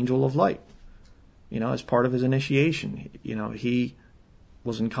saw an angel of light, as part of his initiation. He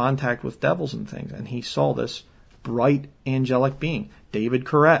was in contact with devils and things, and he saw this bright angelic being. David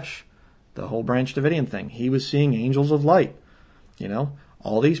Koresh, the whole Branch Davidian thing, he was seeing angels of light.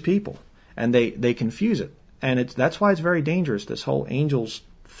 All these people. And they confuse it. And that's why it's very dangerous, this whole angels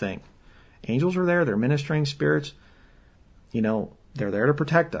thing. Angels are there, they're ministering spirits. They're there to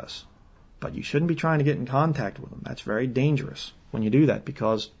protect us. But you shouldn't be trying to get in contact with them. That's very dangerous when you do that,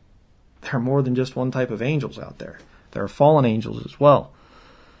 because there are more than just one type of angels out there. There are fallen angels as well.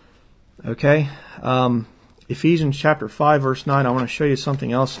 Okay? Ephesians chapter 5, verse 9, I want to show you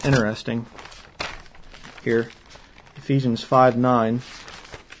something else interesting here. Ephesians 5, 9.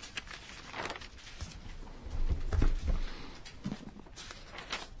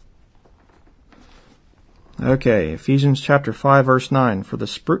 Okay, Ephesians chapter 5, verse 9. For the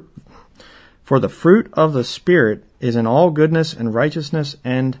fruit of the Spirit is in all goodness and righteousness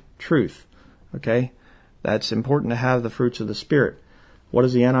and truth. Okay? That's important to have the fruits of the Spirit. What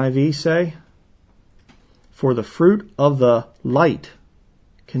does the NIV say? For the fruit of the light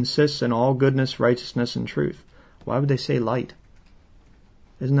consists in all goodness, righteousness, and truth. Why would they say light?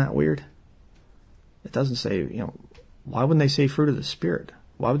 Isn't that weird? It doesn't say, why wouldn't they say fruit of the Spirit?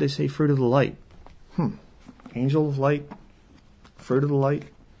 Why would they say fruit of the light? Angel of light, fruit of the light.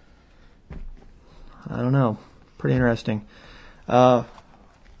 I don't know. Pretty interesting. Now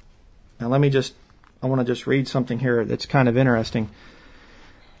I want to just read something here that's kind of interesting.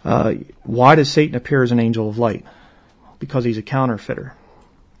 Why does Satan appear as an angel of light? Because he's a counterfeiter.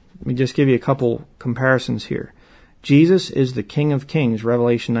 Let me just give you a couple comparisons here. Jesus is the King of Kings,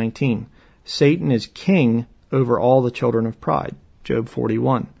 Revelation 19. Satan is king over all the children of pride, Job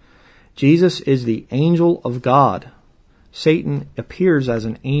 41. Jesus is the angel of God. Satan appears as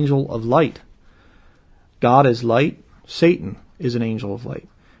an angel of light. God is light. Satan is an angel of light.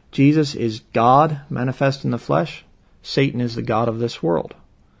 Jesus is God manifest in the flesh. Satan is the god of this world.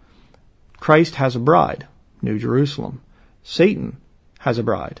 Christ has a bride, New Jerusalem. Satan has a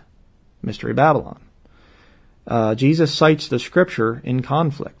bride, Mystery Babylon. Jesus cites the Scripture in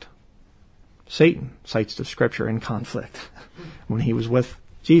conflict. Satan cites the Scripture in conflict when he was with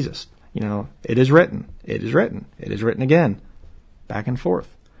Jesus. It is written, it is written, it is written again, back and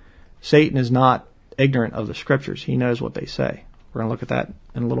forth. Satan is not ignorant of the Scriptures. He knows what they say. We're going to look at that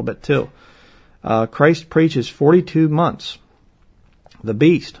in a little bit too. Christ preaches 42 months. The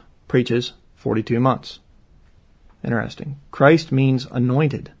beast preaches 42 months. Interesting. Christ means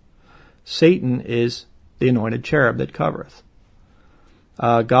anointed. Satan is the anointed cherub that covereth.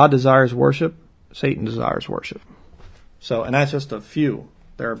 God desires worship. Satan desires worship. And that's just a few.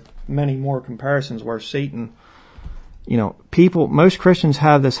 There are many more comparisons where Satan, most Christians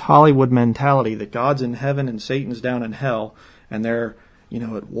have this Hollywood mentality that God's in heaven and Satan's down in hell, and they're,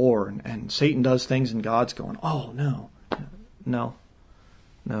 at war, and Satan does things and God's going, oh, no.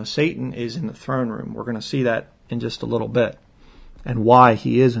 No, Satan is in the throne room. We're going to see that in just a little bit, and why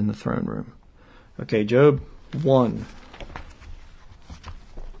he is in the throne room. Okay, Job 1.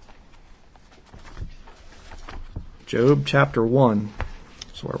 Job chapter 1.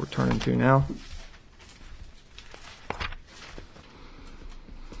 That's where we're turning to now.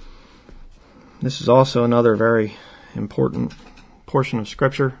 This is also another very important portion of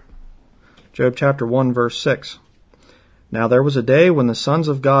Scripture. Job chapter 1, verse 6. Now there was a day when the sons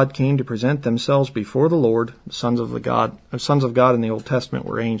of God came to present themselves before the Lord. The sons of God in the Old Testament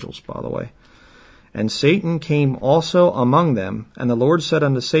were angels, by the way. And Satan came also among them, and the Lord said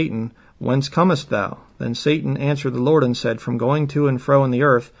unto Satan, Whence comest thou? Then Satan answered the Lord and said, From going to and fro in the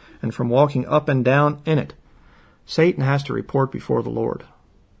earth, and from walking up and down in it. Satan has to report before the Lord.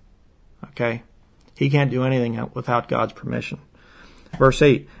 Okay? He can't do anything without God's permission. Verse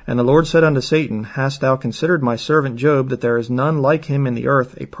 8, And the Lord said unto Satan, Hast thou considered my servant Job, that there is none like him in the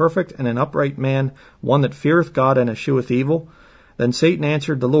earth, a perfect and an upright man, one that feareth God and escheweth evil? Then Satan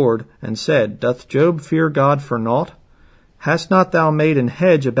answered the Lord, and said, Doth Job fear God for naught? Hast not thou made an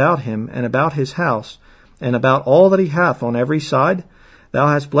hedge about him, and about his house, and about all that he hath on every side? Thou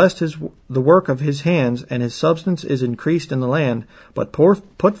hast blessed the work of his hands, and his substance is increased in the land. But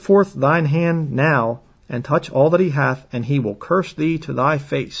put forth thine hand now, and touch all that he hath, and he will curse thee to thy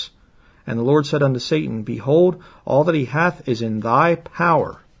face. And the Lord said unto Satan, Behold, all that he hath is in thy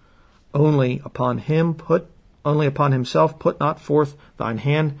power. Only upon himself put not forth thine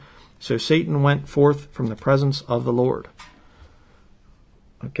hand. So Satan went forth from the presence of the Lord.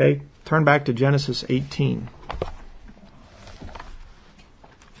 Okay, turn back to Genesis 18.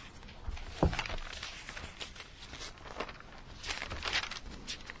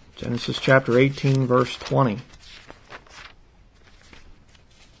 Genesis chapter 18, verse 20.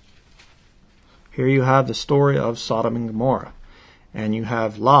 Here you have the story of Sodom and Gomorrah. And you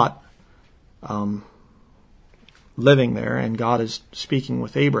have Lot living there, and God is speaking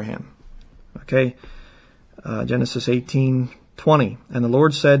with Abraham. Okay, Genesis 18:20. And the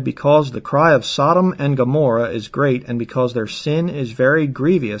Lord said, because the cry of Sodom and Gomorrah is great, and because their sin is very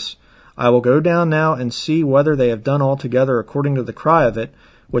grievous, I will go down now and see whether they have done altogether according to the cry of it,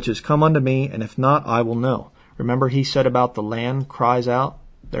 which is come unto me, and if not, I will know. Remember he said about the land cries out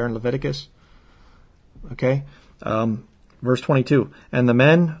there in Leviticus? Okay. Verse 22. And the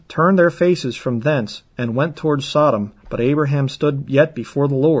men turned their faces from thence, and went towards Sodom, but Abraham stood yet before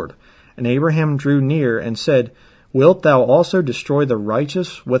the Lord. And Abraham drew near, and said, Wilt thou also destroy the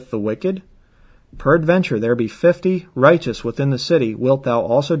righteous with the wicked? Peradventure there be 50 righteous within the city. Wilt thou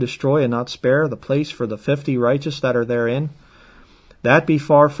also destroy and not spare the place for the 50 righteous that are therein? That be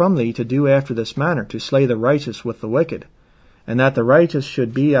far from thee to do after this manner, to slay the righteous with the wicked. And that the righteous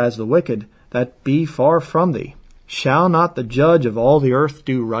should be as the wicked, that be far from thee. Shall not the judge of all the earth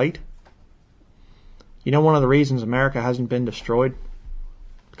do right? You know one of the reasons America hasn't been destroyed?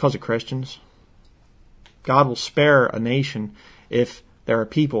 Because of Christians. God will spare a nation if there are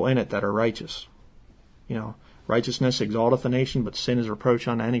people in it that are righteous. You know, righteousness exalteth a nation, but sin is reproach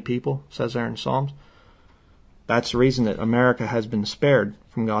unto any people, says there in Psalms. That's the reason that America has been spared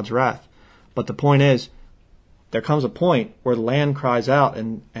from God's wrath. But the point is, there comes a point where the land cries out,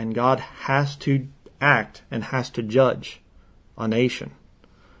 and God has to act and has to judge a nation.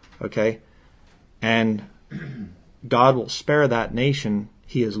 Okay? And God will spare that nation.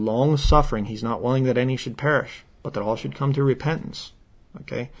 He is long suffering. He's not willing that any should perish, but that all should come to repentance.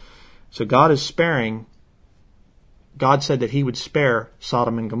 Okay? So God is sparing. God said that he would spare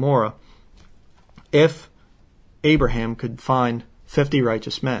Sodom and Gomorrah if Abraham could find 50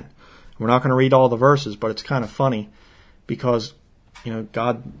 righteous men. We're not going to read all the verses, but it's kind of funny because, you know,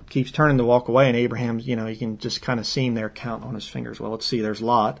 God keeps turning to walk away, and Abraham's, you know, you can just kind of see him there counting on his fingers. Well, let's see, there's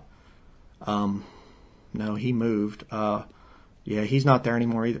Lot. No, he moved. Yeah, he's not there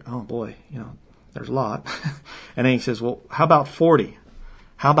anymore either. Oh boy, you know, there's Lot. And then he says, well, how about 40?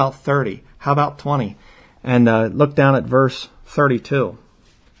 How about 30? How about 20? And look down at verse 32.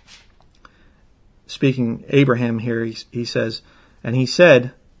 Speaking Abraham here, he says, and he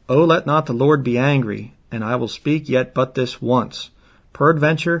said, O let not the Lord be angry, and I will speak yet but this once.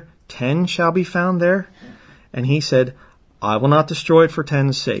 Peradventure 10 shall be found there? And he said, I will not destroy it for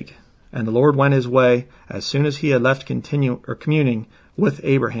 10's sake. And the Lord went his way as soon as he had left communing with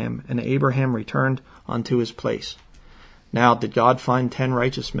Abraham, and Abraham returned unto his place. Now, did God find 10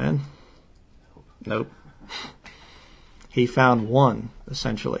 righteous men? Nope. He found one,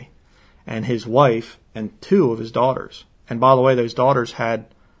 essentially, and his wife and 2 of his daughters. And by the way, those daughters had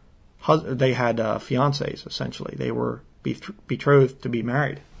fiancés, essentially. They were betrothed to be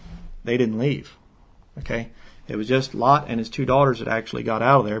married. They didn't leave. Okay? It was just Lot and his 2 daughters that actually got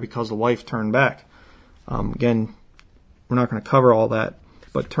out of there because the wife turned back. Again, we're not going to cover all that,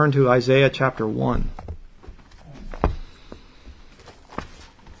 but turn to Isaiah chapter 1.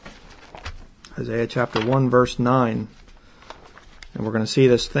 Isaiah chapter 1, verse 9. And we're going to see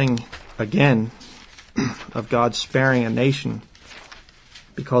this thing again of God sparing a nation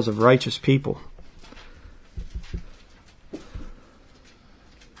because of righteous people.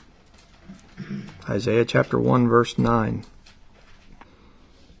 Isaiah chapter 1, verse 9.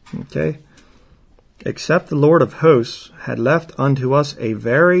 Okay. Except the Lord of hosts had left unto us a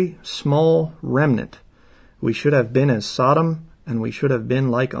very small remnant, we should have been as Sodom, and we should have been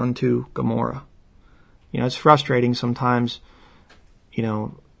like unto Gomorrah. You know, it's frustrating sometimes, you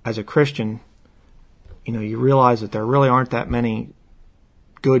know, as a Christian, you know, you realize that there really aren't that many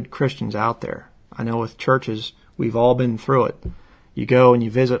good Christians out there. I know with churches, we've all been through it. You go and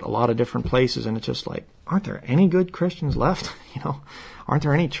you visit a lot of different places, and it's just like, aren't there any good Christians left? You know, aren't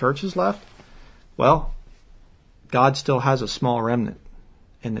there any churches left? Well, God still has a small remnant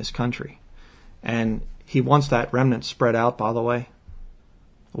in this country. And he wants that remnant spread out, by the way,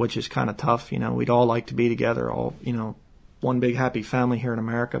 which is kind of tough. You know, we'd all like to be together, all, you know, one big happy family here in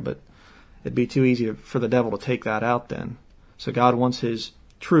America, but it'd be too easy for the devil to take that out then. So God wants his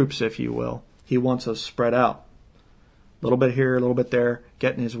troops, if you will. He wants us spread out. A little bit here, a little bit there,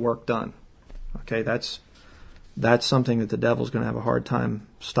 getting his work done. Okay, that's something that the devil's going to have a hard time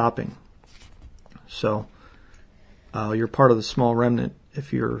stopping. So, you're part of the small remnant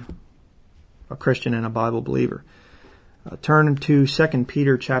if you're a Christian and a Bible believer. Turn to 2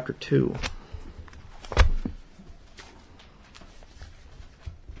 Peter chapter 2.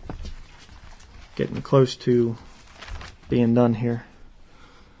 Getting close to being done here.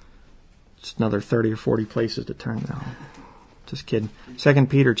 Just another 30 or 40 places to turn now. Just kidding. 2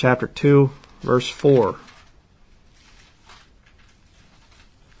 Peter chapter 2, verse 4.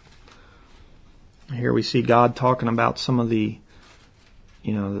 Here we see God talking about some of the,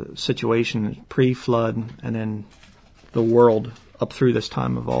 the situation pre-flood and then the world up through this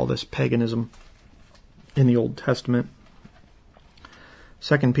time of all this paganism in the Old Testament.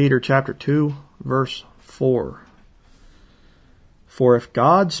 2 Peter chapter 2, verse 4. For if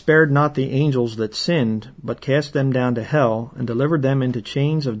God spared not the angels that sinned, but cast them down to hell, and delivered them into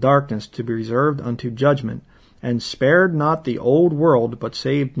chains of darkness to be reserved unto judgment, and spared not the old world, but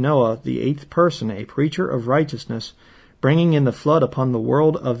saved Noah, the eighth person, a preacher of righteousness, bringing in the flood upon the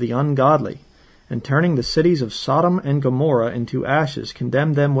world of the ungodly, and turning the cities of Sodom and Gomorrah into ashes,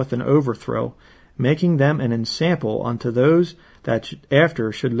 condemned them with an overthrow, making them an ensample unto those that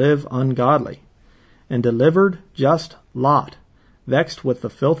after should live ungodly, and delivered just Lot, vexed with the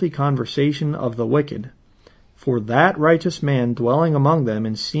filthy conversation of the wicked. For that righteous man dwelling among them,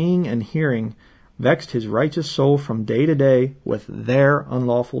 and seeing and hearing, vexed his righteous soul from day to day with their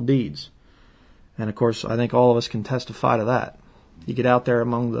unlawful deeds. And of course, I think all of us can testify to that. You get out there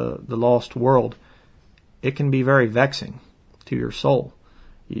among the lost world, it can be very vexing to your soul.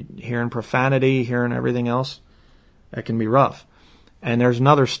 Hearing profanity, hearing everything else, that can be rough. And there's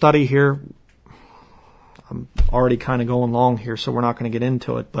another study here. I'm already kind of going long here, so we're not going to get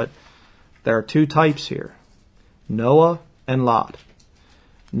into it, but there are two types here, Noah and Lot.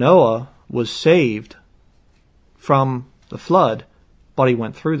 Noah was saved from the flood, but he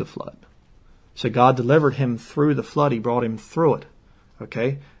went through the flood. So God delivered him through the flood. He brought him through it.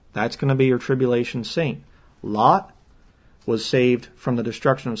 Okay? That's going to be your tribulation saint. Lot was saved from the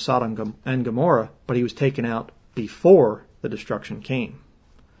destruction of Sodom and Gomorrah, but he was taken out before the destruction came.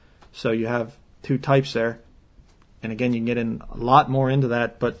 So you have two types there. And again, you can get in a lot more into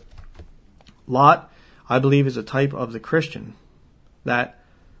that, but Lot, I believe, is a type of the Christian that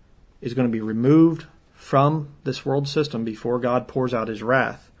is going to be removed from this world system before God pours out his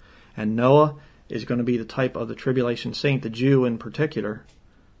wrath. And Noah is going to be the type of the tribulation saint, the Jew in particular,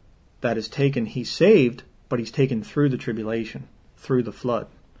 that is taken, he's saved, but he's taken through the tribulation, through the flood.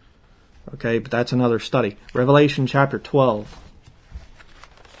 Okay, but that's another study. Revelation chapter 12.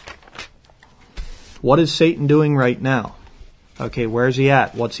 What is Satan doing right now? Okay, where's he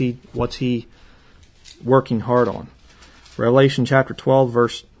at? What's he working hard on? Revelation chapter 12,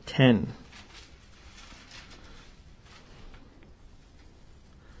 verse 10.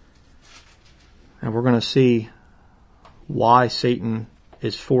 And we're going to see why Satan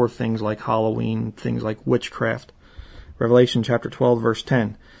is for things like Halloween, things like witchcraft. Revelation chapter 12, verse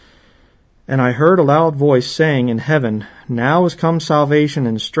 10. And I heard a loud voice saying in heaven, Now is come salvation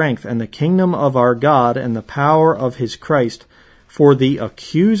and strength, and the kingdom of our God, and the power of his Christ. For the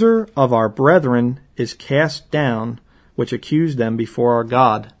accuser of our brethren is cast down, which accused them before our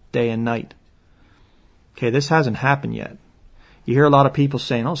God day and night. Okay, this hasn't happened yet. You hear a lot of people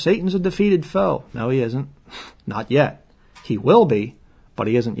saying, oh, Satan's a defeated foe. No, he isn't. Not yet. He will be, but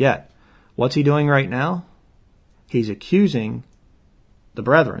he isn't yet. What's he doing right now? He's accusing the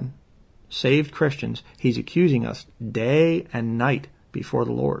brethren, saved Christians. He's accusing us day and night before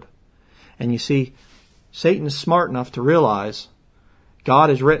the Lord. And you see, Satan is smart enough to realize God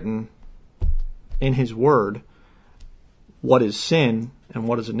has written in his word what is sin and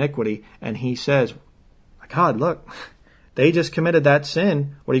what is iniquity. And he says, God, look, they just committed that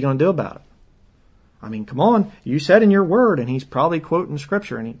sin. What are you going to do about it? I mean, come on. You said in your word, and he's probably quoting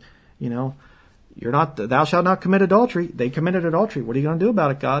scripture, and thou shalt not commit adultery. They committed adultery. What are you going to do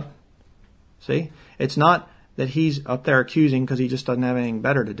about it, God? See? It's not that he's up there accusing because he just doesn't have anything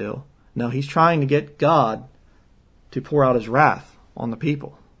better to do. No, he's trying to get God to pour out his wrath on the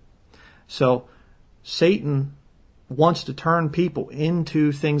people. So Satan wants to turn people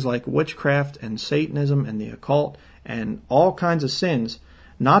into things like witchcraft and Satanism and the occult and all kinds of sins,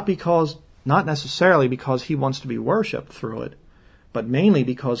 not necessarily because he wants to be worshipped through it, but mainly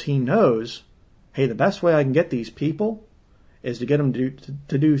because he knows, hey, the best way I can get these people is to get them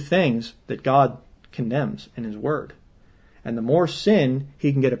to do things that God condemns in his word. And the more sin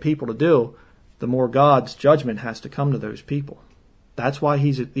he can get a people to do, the more God's judgment has to come to those people. That's why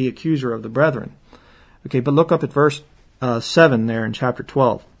he's the accuser of the brethren. Okay, but look up at verse 7 there in chapter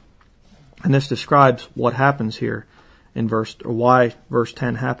 12. And this describes what happens here in why verse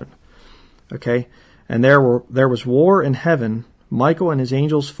 10 happened. Okay, and there was war in heaven. Michael and his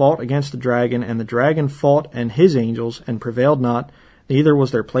angels fought against the dragon, and the dragon fought and his angels, and prevailed not, neither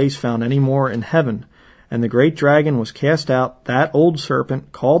was their place found any more in heaven. And the great dragon was cast out, that old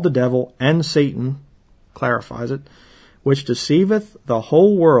serpent, called the devil and Satan, clarifies it, which deceiveth the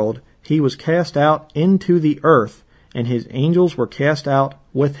whole world. He was cast out into the earth, and his angels were cast out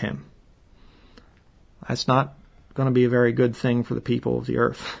with him. That's not going to be a very good thing for the people of the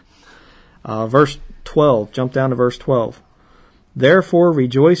earth. Verse 12, jump down to verse 12. Therefore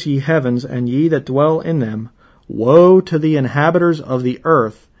rejoice, ye heavens, and ye that dwell in them. Woe to the inhabitants of the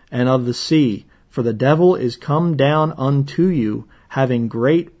earth and of the sea, for the devil is come down unto you, having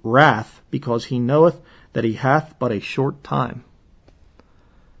great wrath, because he knoweth that he hath but a short time.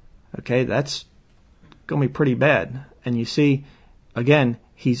 Okay, that's going to be pretty bad. And you see, again,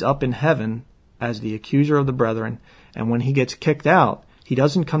 he's up in heaven as the accuser of the brethren, and when he gets kicked out, he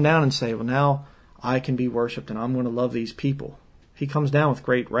doesn't come down and say, well, now I can be worshipped and I'm going to love these people. He comes down with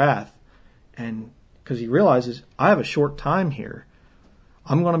great wrath, and because he realizes, I have a short time here.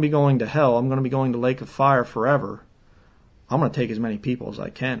 I'm going to be going to hell. I'm going to be going to lake of fire forever. I'm going to take as many people as I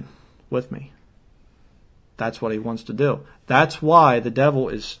can with me. That's what he wants to do. That's why the devil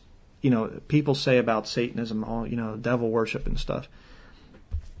is, people say about Satanism, devil worship and stuff.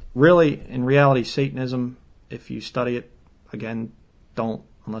 Really, in reality, Satanism, if you study it, again, don't,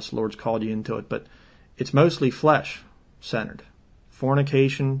 unless the Lord's called you into it, but it's mostly flesh-centered.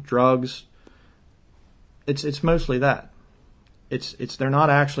 Fornication, drugs, it's mostly that. They're not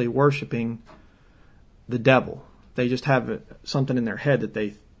actually worshiping the devil. They just have something in their head that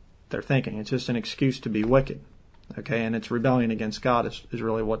they're thinking. It's just an excuse to be wicked. Okay, and it's rebellion against God is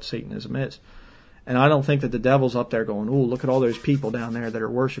really what Satanism is. And I don't think that the devil's up there going, ooh, look at all those people down there that are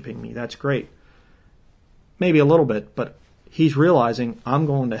worshiping me. That's great. Maybe a little bit, but he's realizing I'm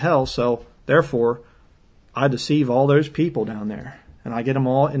going to hell, so therefore I deceive all those people down there. And I get them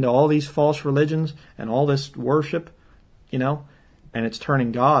all into all these false religions and all this worship, and it's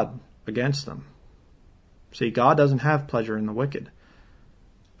turning God against them. See, God doesn't have pleasure in the wicked,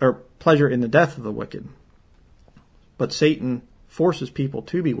 or pleasure in the death of the wicked. But Satan forces people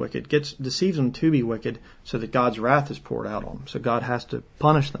to be wicked, deceives them to be wicked, so that God's wrath is poured out on them. So God has to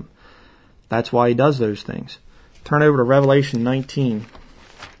punish them. That's why he does those things. Turn over to Revelation 19.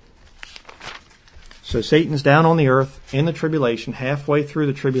 So Satan's down on the earth in the tribulation. Halfway through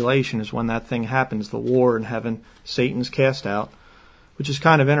the tribulation is when that thing happens, the war in heaven. Satan's cast out, which is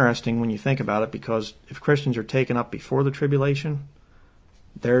kind of interesting when you think about it, because if Christians are taken up before the tribulation,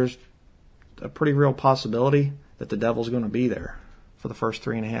 there's a pretty real possibility that the devil's going to be there for the first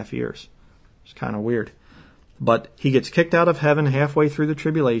 3.5 years. It's kind of weird. But he gets kicked out of heaven halfway through the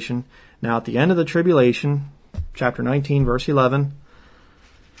tribulation. Now at the end of the tribulation, chapter 19, verse 11.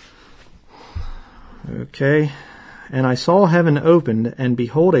 Okay. And I saw heaven opened, and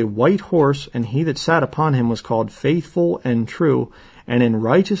behold a white horse, and he that sat upon him was called Faithful and True, and in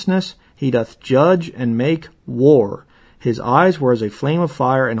righteousness he doth judge and make war. His eyes were as a flame of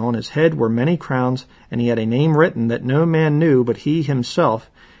fire, and on his head were many crowns, and he had a name written that no man knew but he himself.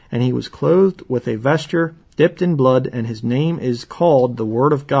 And he was clothed with a vesture dipped in blood, and his name is called the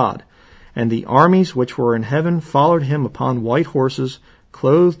Word of God. And the armies which were in heaven followed him upon white horses,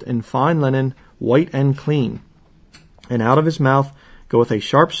 clothed in fine linen, white and clean. And out of his mouth goeth a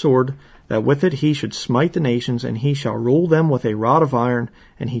sharp sword, that with it he should smite the nations, and he shall rule them with a rod of iron,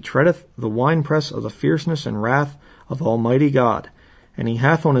 and he treadeth the winepress of the fierceness and wrath of Almighty God. And he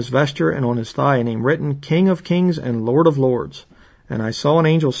hath on his vesture and on his thigh a name written, King of Kings and Lord of Lords. And I saw an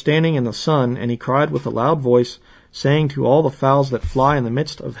angel standing in the sun, and he cried with a loud voice, saying to all the fowls that fly in the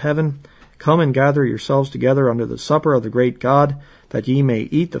midst of heaven, Come and gather yourselves together unto the supper of the great God, that ye may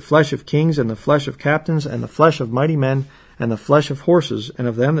eat the flesh of kings, and the flesh of captains, and the flesh of mighty men, and the flesh of horses, and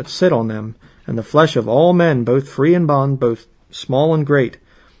of them that sit on them, and the flesh of all men, both free and bond, both small and great.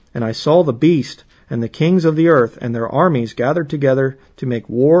 And I saw the beast, and the kings of the earth, and their armies gathered together to make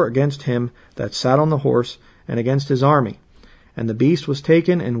war against him that sat on the horse, and against his army. And the beast was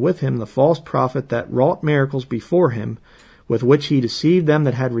taken, and with him the false prophet that wrought miracles before him, with which he deceived them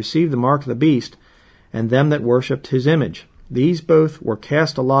that had received the mark of the beast, and them that worshipped his image. These both were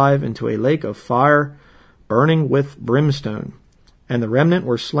cast alive into a lake of fire, burning with brimstone. And the remnant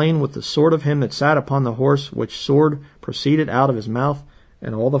were slain with the sword of him that sat upon the horse, which sword proceeded out of his mouth,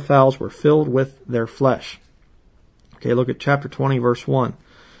 and all the fowls were filled with their flesh. Okay, look at chapter 20, verse 1.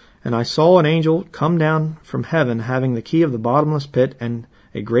 And I saw an angel come down from heaven, having the key of the bottomless pit, and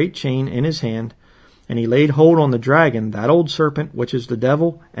a great chain in his hand. And he laid hold on the dragon, that old serpent, which is the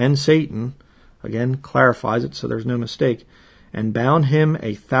devil and Satan, again clarifies it so there's no mistake, and bound him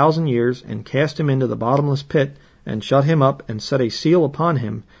 1,000 years, and cast him into the bottomless pit, and shut him up, and set a seal upon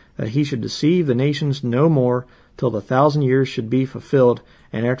him, that he should deceive the nations no more, till the 1,000 years should be fulfilled,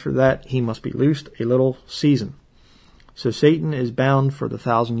 and after that he must be loosed a little season. So Satan is bound for the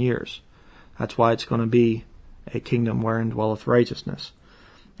 1,000 years. That's why it's going to be a kingdom wherein dwelleth righteousness.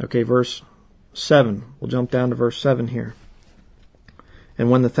 Okay, verse 7. We'll jump down to verse 7 here.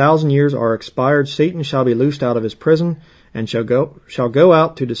 And when the 1,000 years are expired, Satan shall be loosed out of his prison, and shall go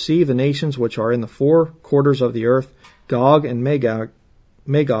out to deceive the nations which are in the four quarters of the earth, Gog and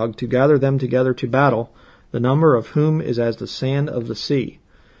Magog, to gather them together to battle, the number of whom is as the sand of the sea.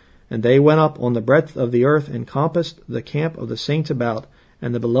 And they went up on the breadth of the earth, and compassed the camp of the saints about,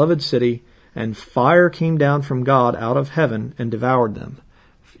 and the beloved city, and fire came down from God out of heaven, and devoured them.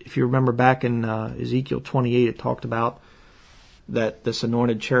 If you remember back in Ezekiel 28, it talked about that this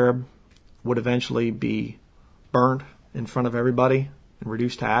anointed cherub would eventually be burned in front of everybody and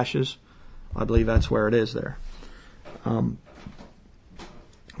reduced to ashes. I believe that's where it is there.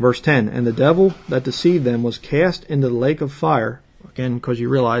 Verse 10, and the devil that deceived them was cast into the lake of fire. Again, because you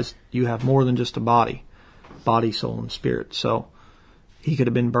realize you have more than just a body, soul, and spirit. So he could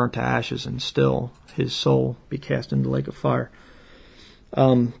have been burnt to ashes and still his soul be cast into the lake of fire.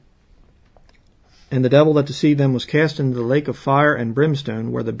 And the devil that deceived them was cast into the lake of fire and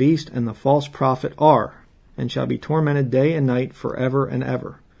brimstone, where the beast and the false prophet are, and shall be tormented day and night forever and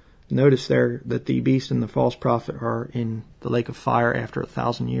ever. Notice there that the beast and the false prophet are in the lake of fire after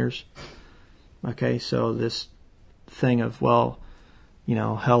 1,000 years. Okay, so this thing of, well,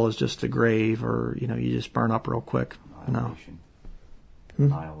 hell is just a grave, or, you just burn up real quick. Annihilation.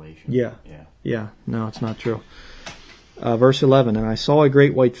 No. Annihilation. Yeah. No, it's not true. Verse 11, and I saw a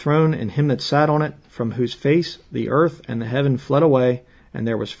great white throne, and him that sat on it, from whose face the earth and the heaven fled away, and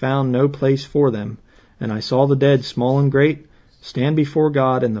there was found no place for them. And I saw the dead, small and great, stand before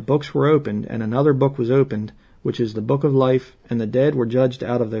God, and the books were opened, and another book was opened, which is the book of life, and the dead were judged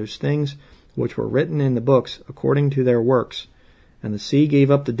out of those things which were written in the books according to their works. And the sea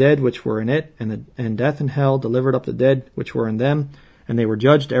gave up the dead which were in it, and death and hell delivered up the dead which were in them, and they were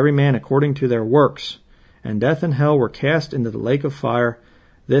judged every man according to their works. And death and hell were cast into the lake of fire.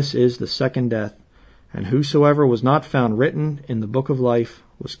 This is the second death. And whosoever was not found written in the book of life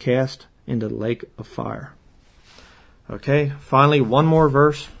was cast into the lake of fire. Okay, finally, one more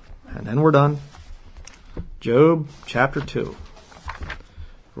verse, and then we're done. Job chapter 2.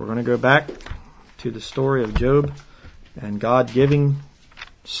 We're going to go back to the story of Job and God giving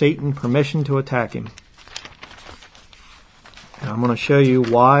Satan permission to attack him. And I'm going to show you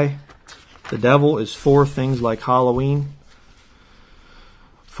why the devil is for things like Halloween,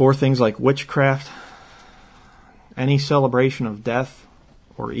 for things like witchcraft, any celebration of death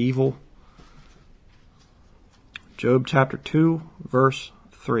or evil. Job chapter 2, verse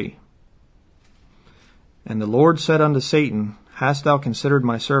 3. And the Lord said unto Satan, Hast thou considered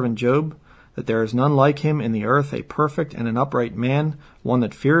my servant Job, that there is none like him in the earth, a perfect and an upright man, one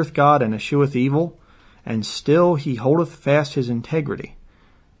that feareth God and escheweth evil? And still he holdeth fast his integrity.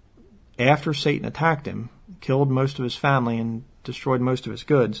 After Satan attacked him, killed most of his family, and destroyed most of his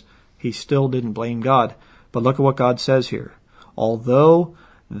goods, he still didn't blame God. But look at what God says here. Although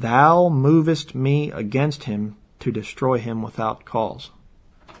thou movest me against him, to destroy him without cause.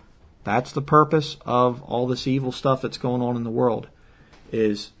 That's the purpose of all this evil stuff that's going on in the world,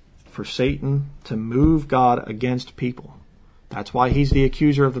 is for Satan to move God against people. That's why he's the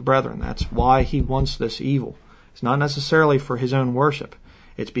accuser of the brethren. That's why he wants this evil. It's not necessarily for his own worship.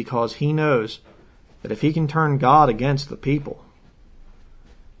 It's because he knows that if he can turn God against the people,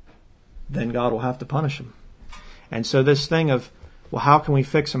 then God will have to punish him. And so this thing of, well, how can we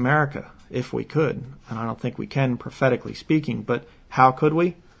fix America? If we could, and I don't think we can prophetically speaking, but how could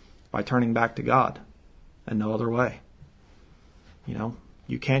we? By turning back to God, and no other way.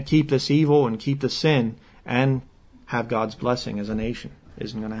 You can't keep this evil and keep the sin and have God's blessing as a nation.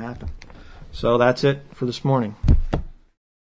 Isn't going to happen. So that's it for this morning.